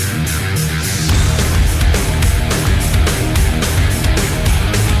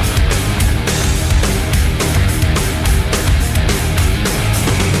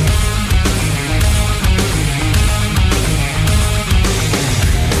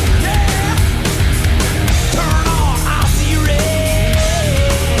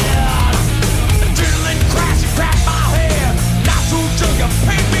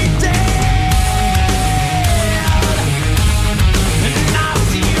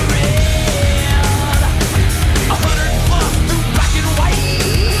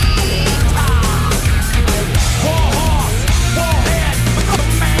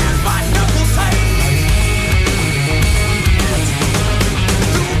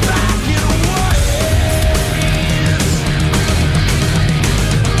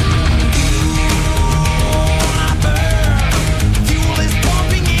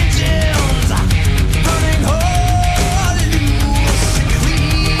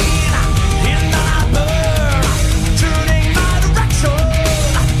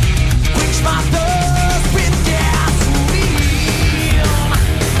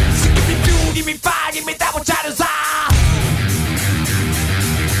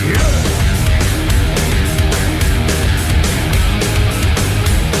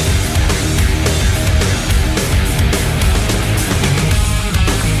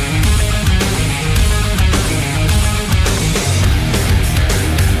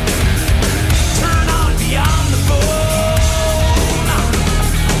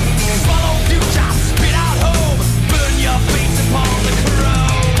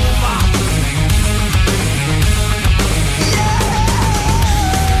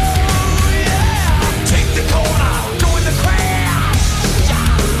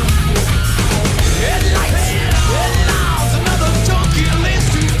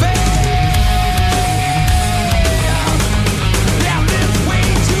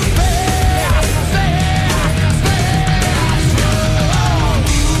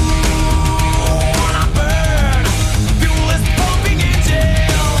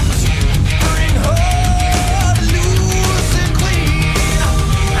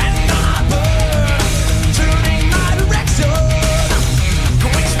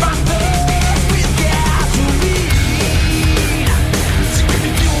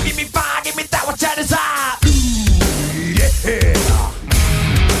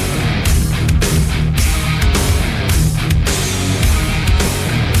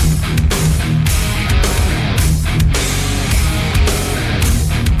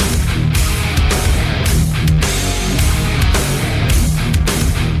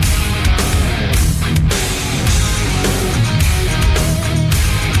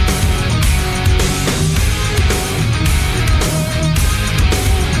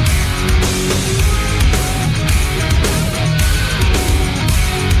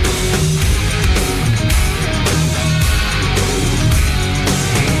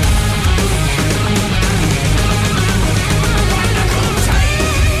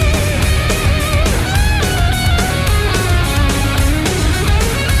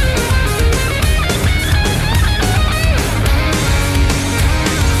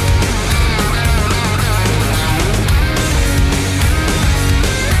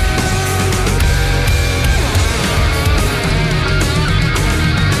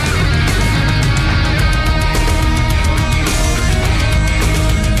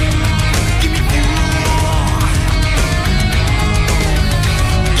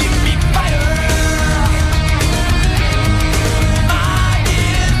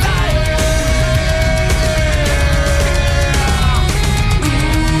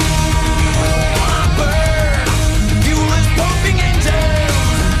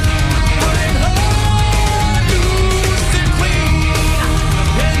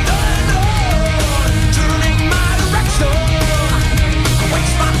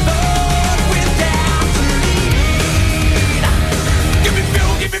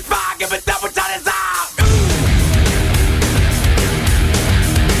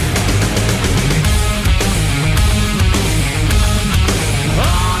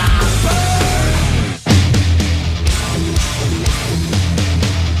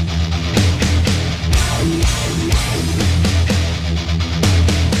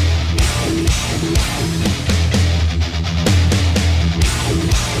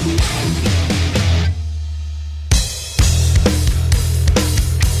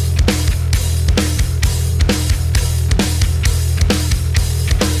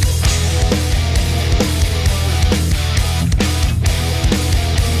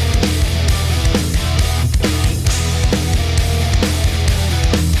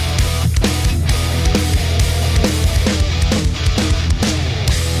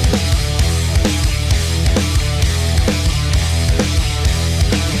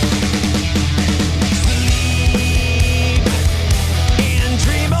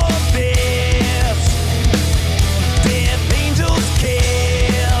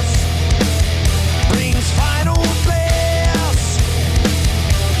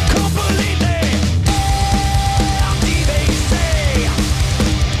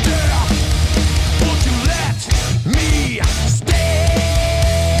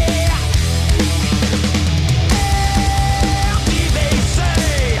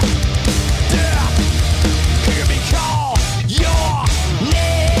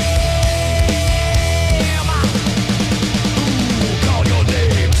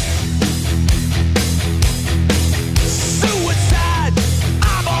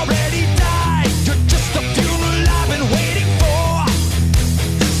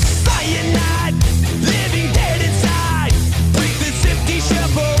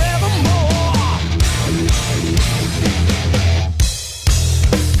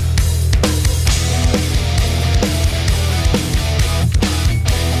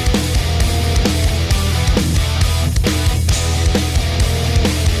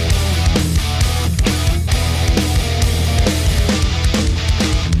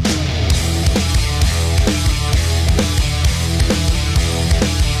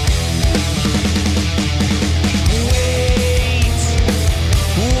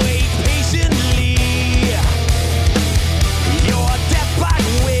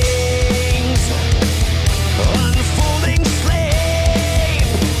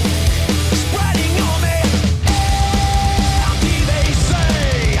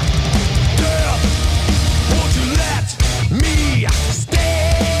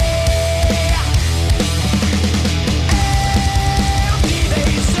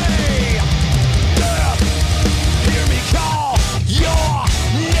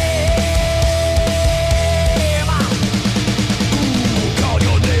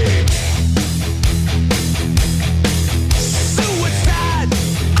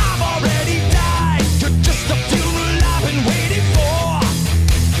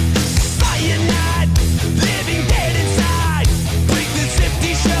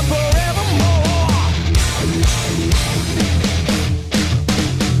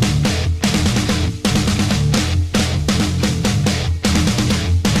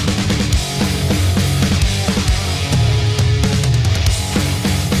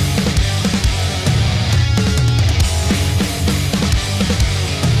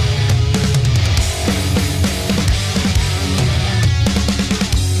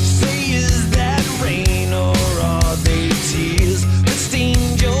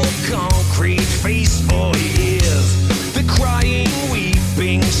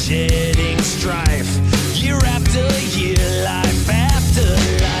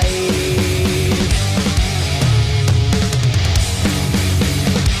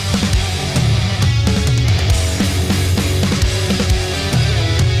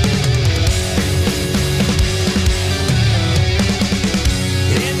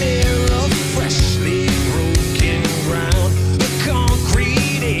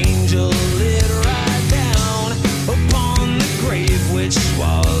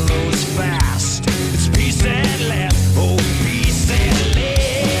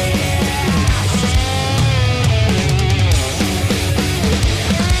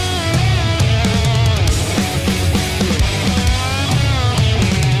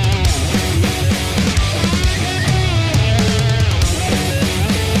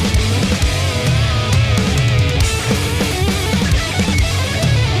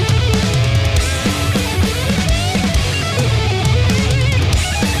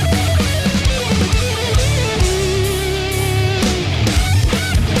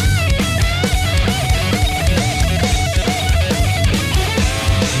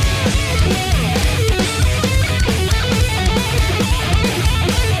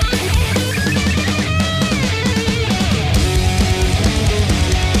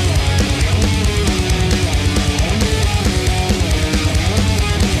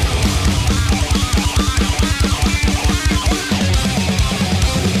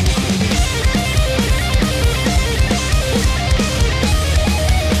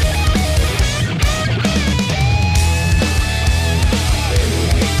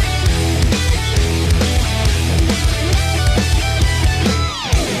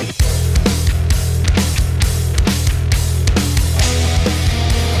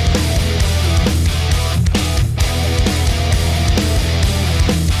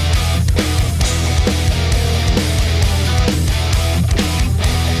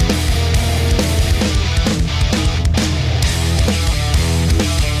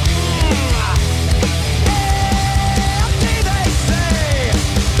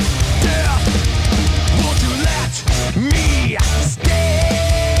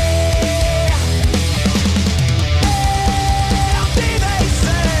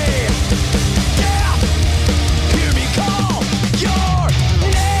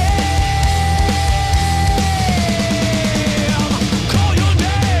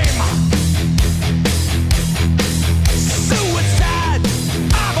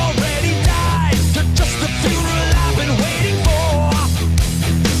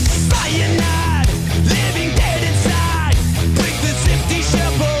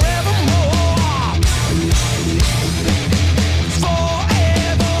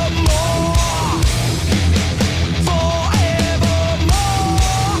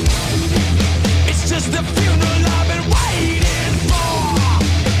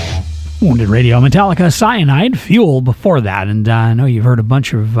 Radio. Metallica, Cyanide, Fuel before that. And I know you've heard a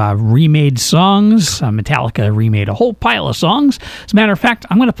bunch of remade songs. Metallica remade a whole pile of songs. As a matter of fact,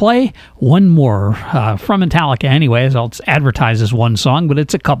 I'm going to play one more from Metallica anyways. I'll advertise this one song, but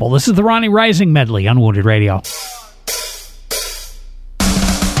it's a couple. This is the Ronnie Rising medley on Wounded Radio.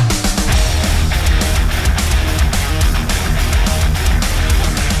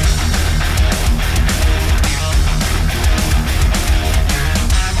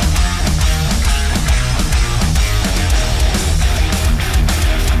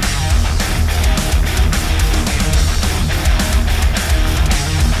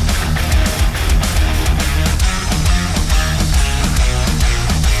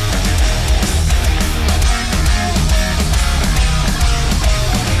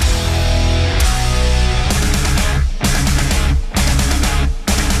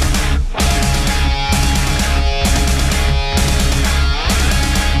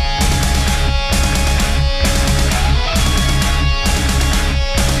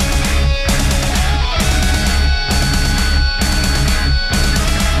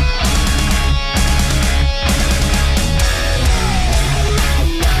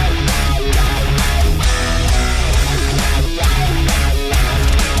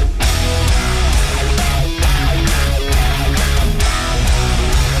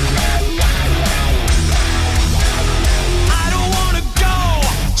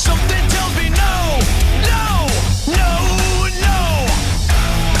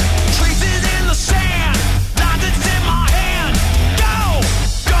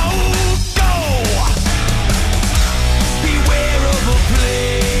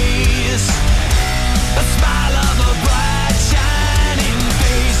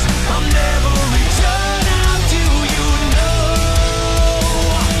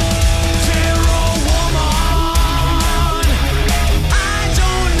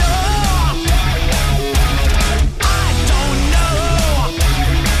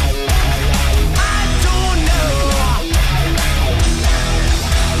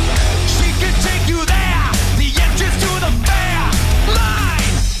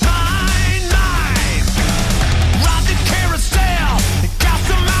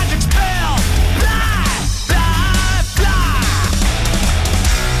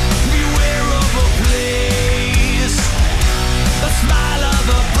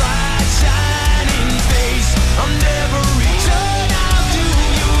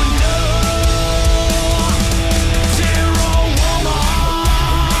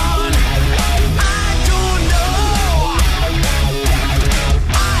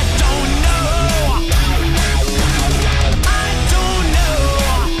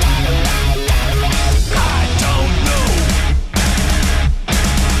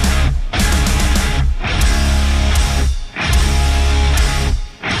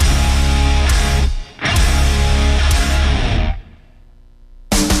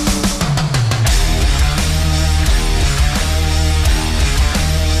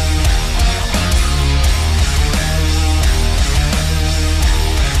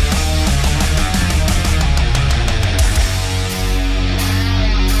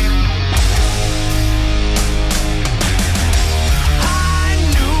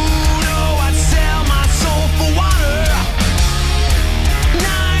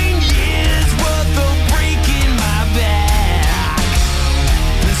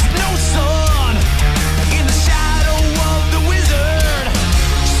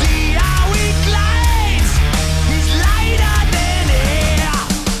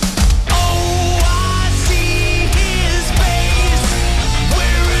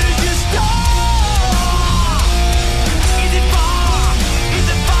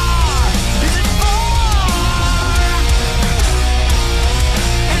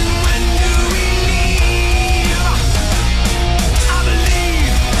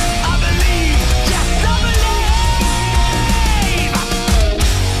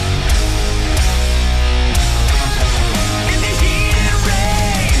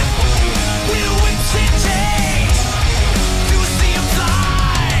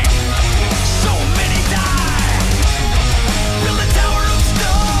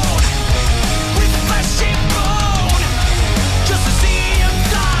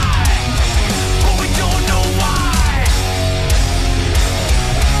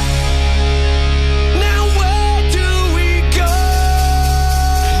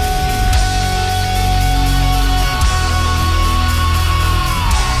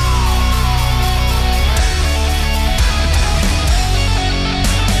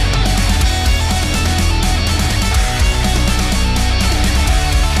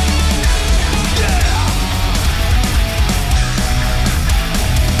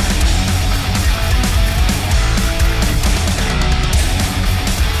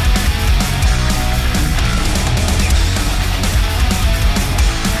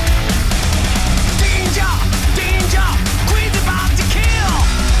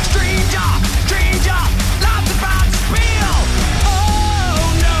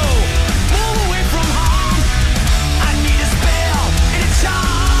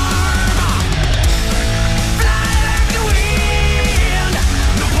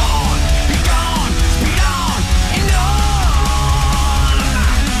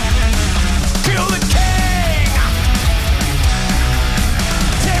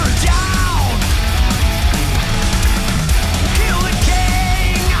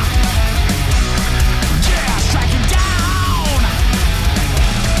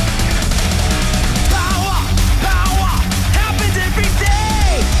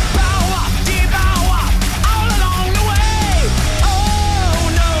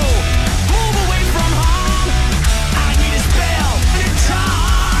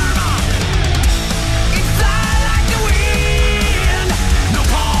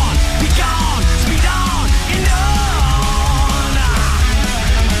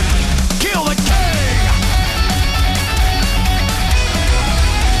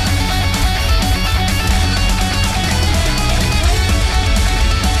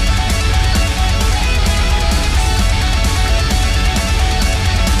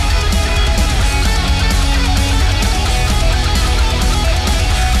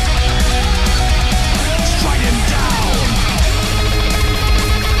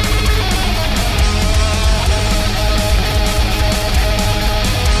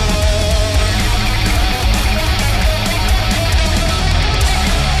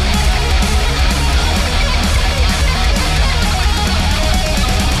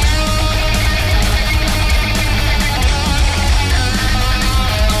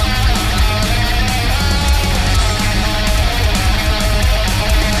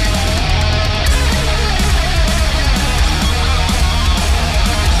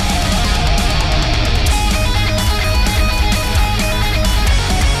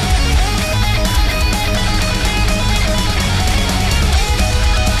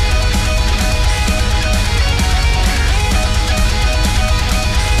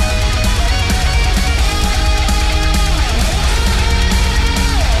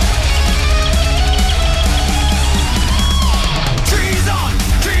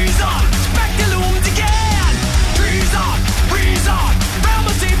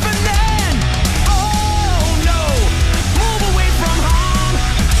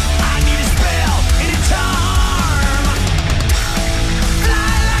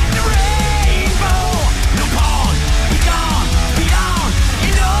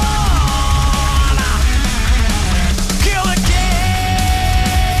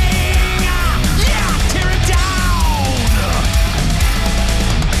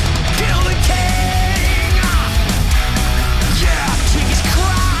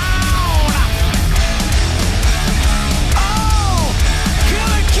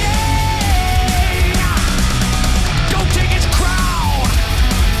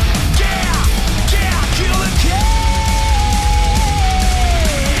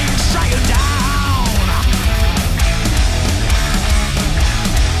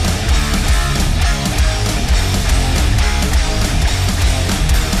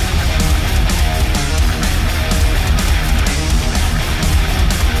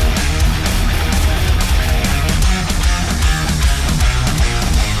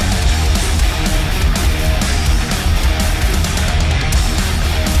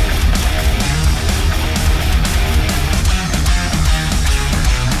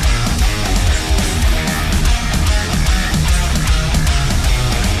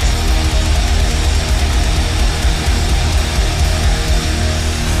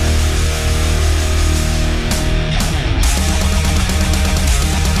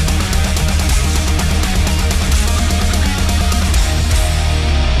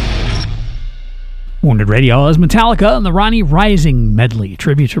 Wounded Radio is Metallica and the Ronnie Rising medley,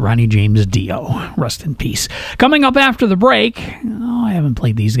 tribute to Ronnie James Dio. Rest in peace. Coming up after the break, I haven't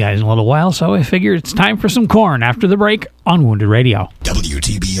played these guys in a little while, so I figured it's time for some Korn after the break on Wounded Radio.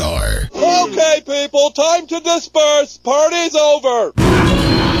 WTBR. Okay, people, time to disperse. Party's over.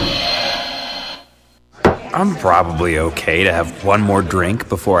 I'm probably okay to have one more drink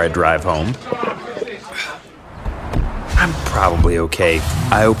before I drive home. I'm probably okay.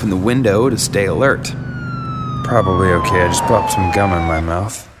 I open the window to stay alert. Probably okay. I just popped some gum in my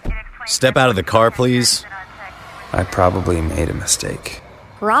mouth. Step out of the car, please. I probably made a mistake.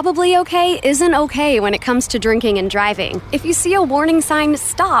 Probably okay isn't okay when it comes to drinking and driving. If you see a warning sign,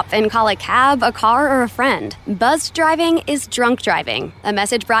 stop and call a cab, a car, or a friend. Buzzed driving is drunk driving. A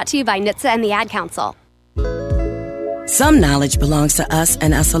message brought to you by NHTSA and the Ad Council. Some knowledge belongs to us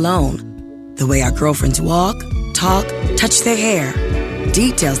and us alone. The way our girlfriends walk, talk, touch their hair.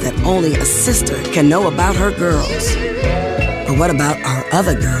 Details that only a sister can know about her girls. But what about our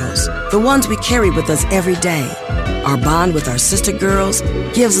other girls? The ones we carry with us every day. Our bond with our sister girls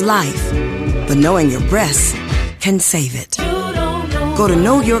gives life. But knowing your breasts can save it. Go to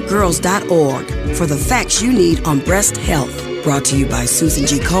knowyourgirls.org for the facts you need on breast health. Brought to you by Susan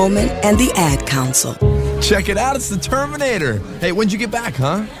G. Komen and the Ad Council. Check it out, it's the Terminator. Hey, when'd you get back,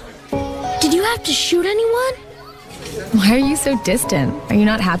 huh? Did you have to shoot anyone? Why are you so distant? Are you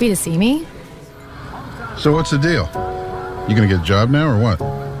not happy to see me? So what's the deal? You gonna get a job now or what?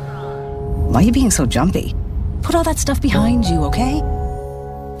 Why are you being so jumpy? Put all that stuff behind you, okay?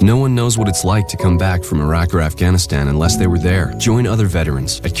 No one knows what it's like to come back from Iraq or Afghanistan unless they were there. Join other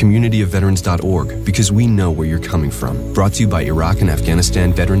veterans at communityofveterans.org because we know where you're coming from. Brought to you by Iraq and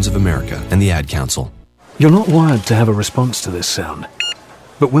Afghanistan Veterans of America and the Ad Council. You're not wired to have a response to this sound.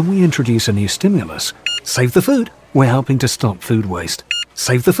 But when we introduce a new stimulus, save the food. We're helping to stop food waste.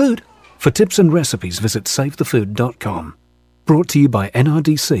 Save the food. For tips and recipes, visit savethefood.com. Brought to you by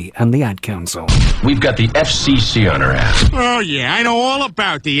NRDC and the Ad Council. We've got the FCC on our ass. Oh, yeah, I know all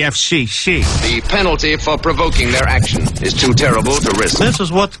about the FCC. The penalty for provoking their action is too terrible to risk. This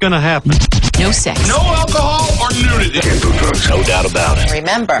is what's going to happen. No sex. No alcohol or nudity. Can't do drugs, no doubt about it.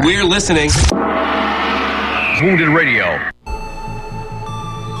 Remember, We're listening. Wounded Radio.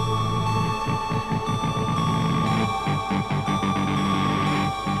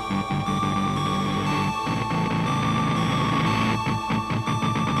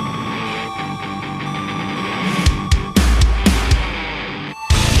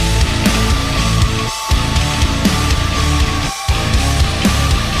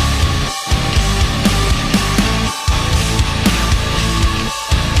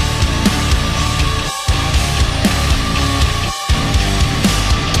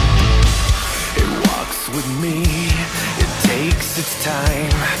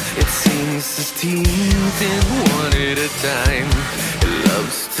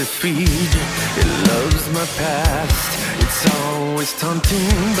 Feed. It loves my past. It's always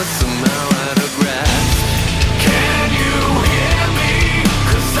taunting, but somehow out of grasp. Can you hear me?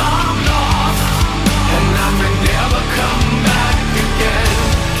 'Cause I'm lost, and I may never come back again.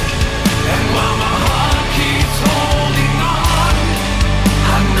 And while my heart keeps holding on,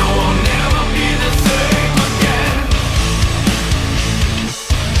 I know I'll never be the same again.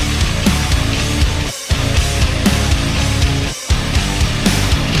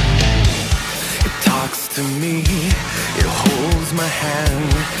 To me, it holds my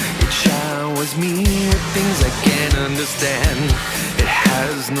hand. It showers me with things I can't understand. It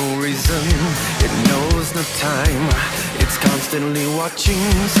has no reason, it knows no time. It's constantly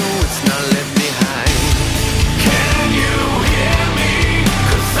watching, so it's not left behind. Can you hear me?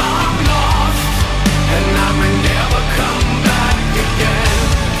 'Cause I'm lost, and I may never come back again.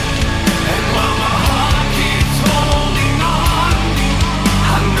 And while my heart keeps holding on,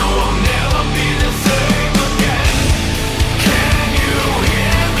 I know I'll never be the same.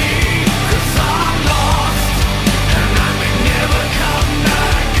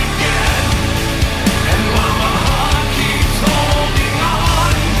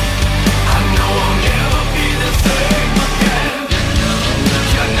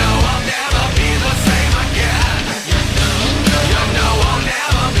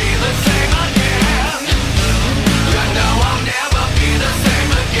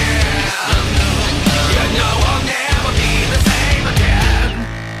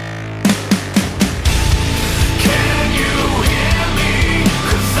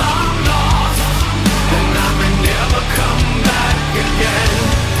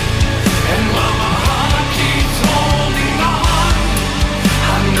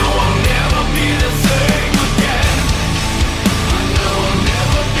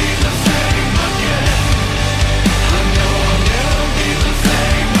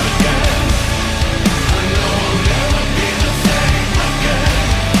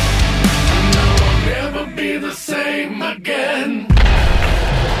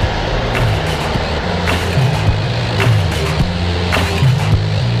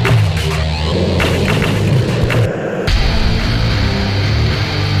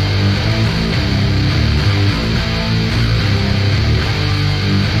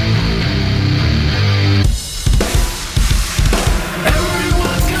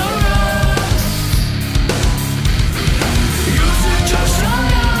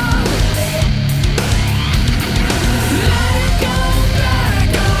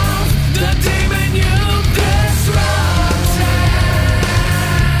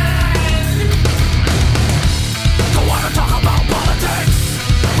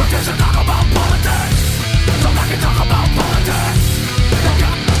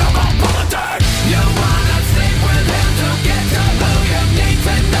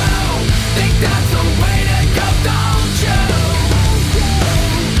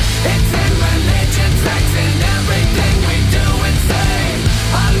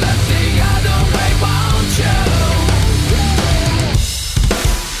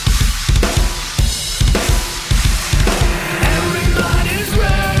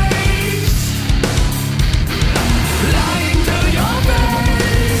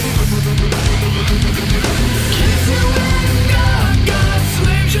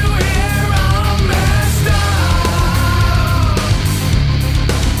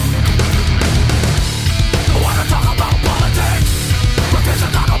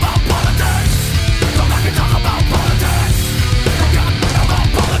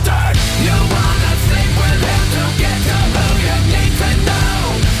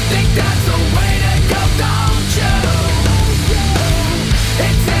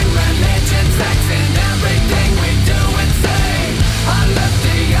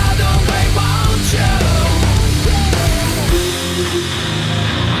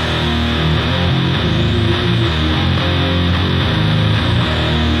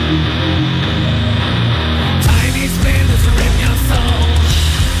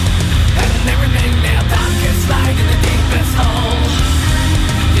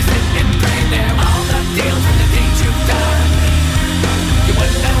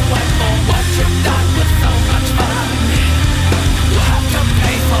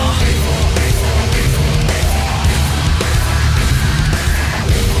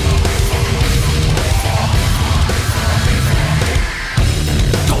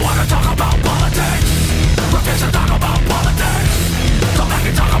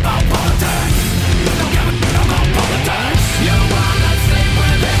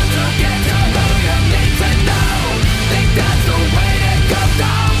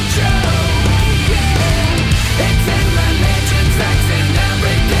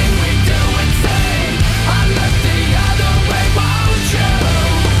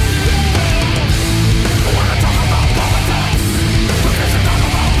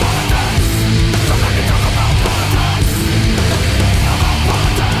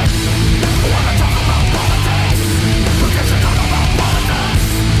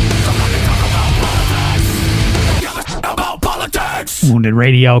 Wounded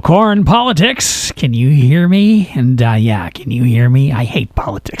Radio. Corn politics. Can you hear me? And can you hear me? I hate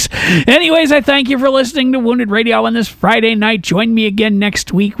politics. Anyways, I thank you for listening to Wounded Radio on this Friday night. Join me again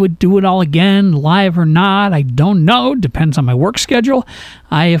next week. We'll do it all again, live or not. I don't know. Depends on my work schedule.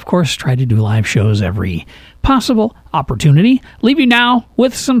 I, of course, try to do live shows every possible opportunity. Leave you now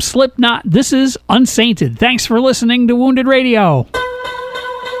with some Slipknot. This is Unsainted. Thanks for listening to Wounded Radio.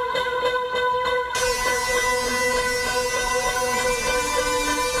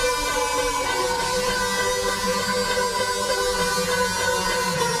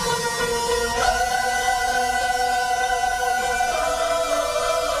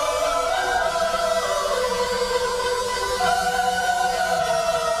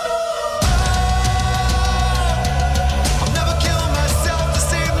 Myself to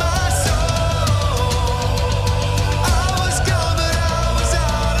save my soul. I was gone, but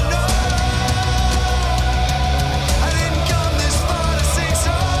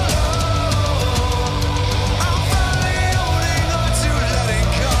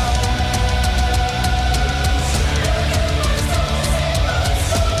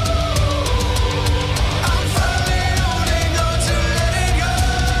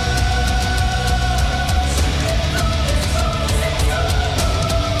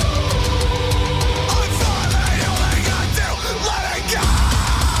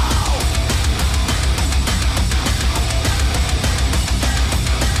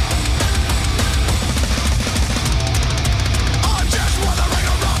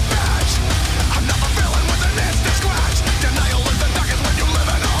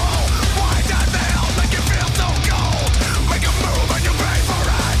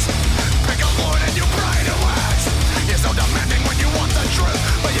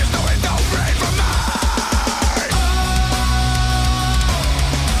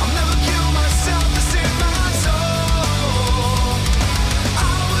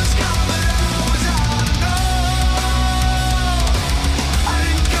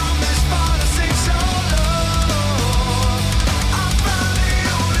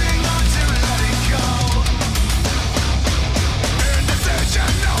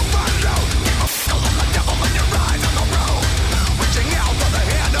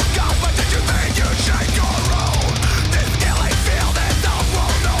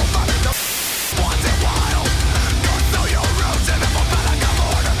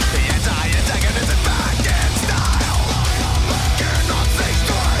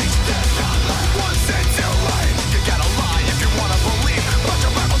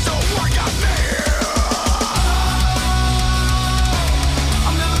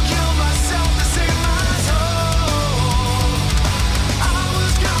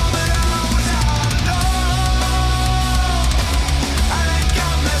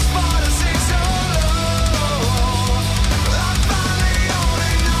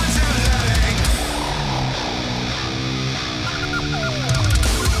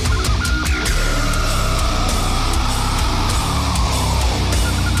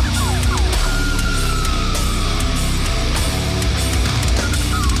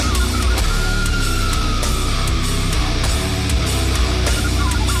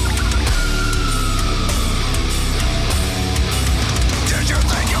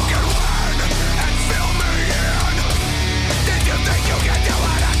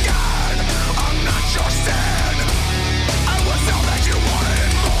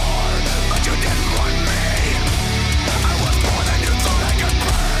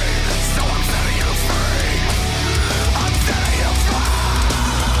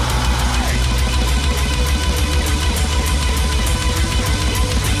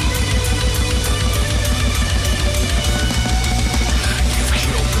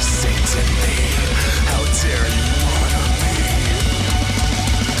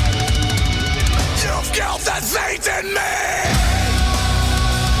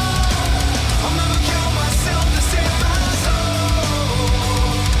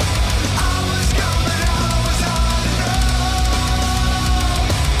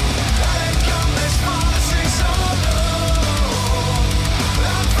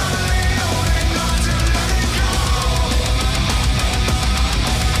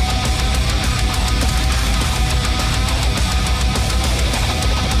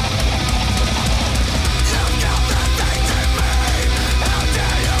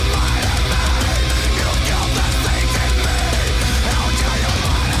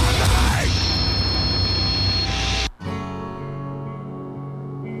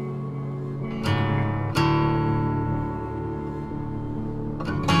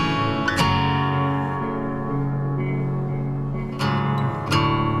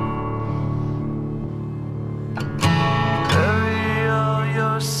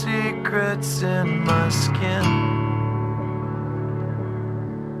what's in my skin.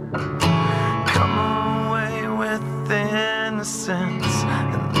 Come away with innocence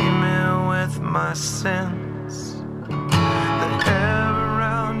and leave me with my sins. The air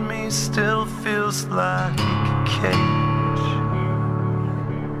around me still feels like a cage.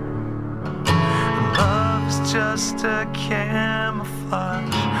 Love is just a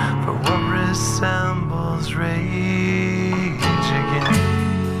camouflage for what resembles rage again.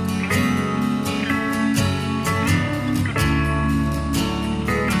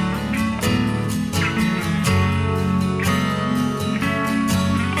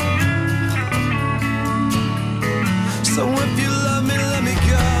 So if you love me, let me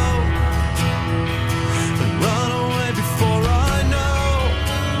go and run away before I know.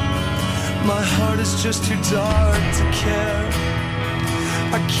 My heart is just too dark to care.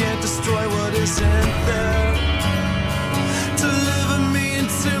 I can't destroy what isn't there. Deliver me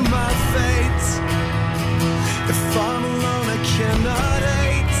into my fate. If I'm alone, I cannot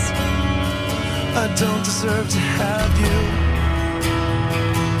hate. I don't deserve to have you.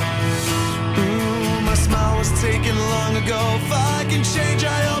 My smile was taken long ago. If I can change,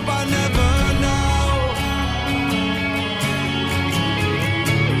 I hope I never know.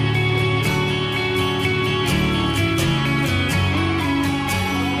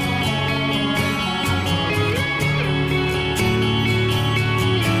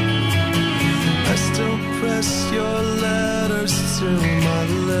 I still press your letters to my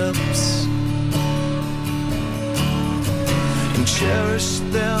lips and cherish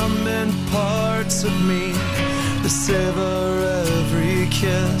them in parts of me to savor every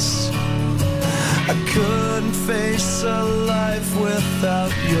kiss. I couldn't face a life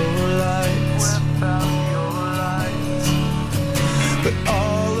without your light. But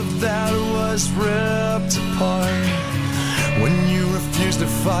all of that was ripped apart when you refused to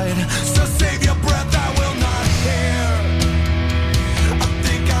fight. So save your breath.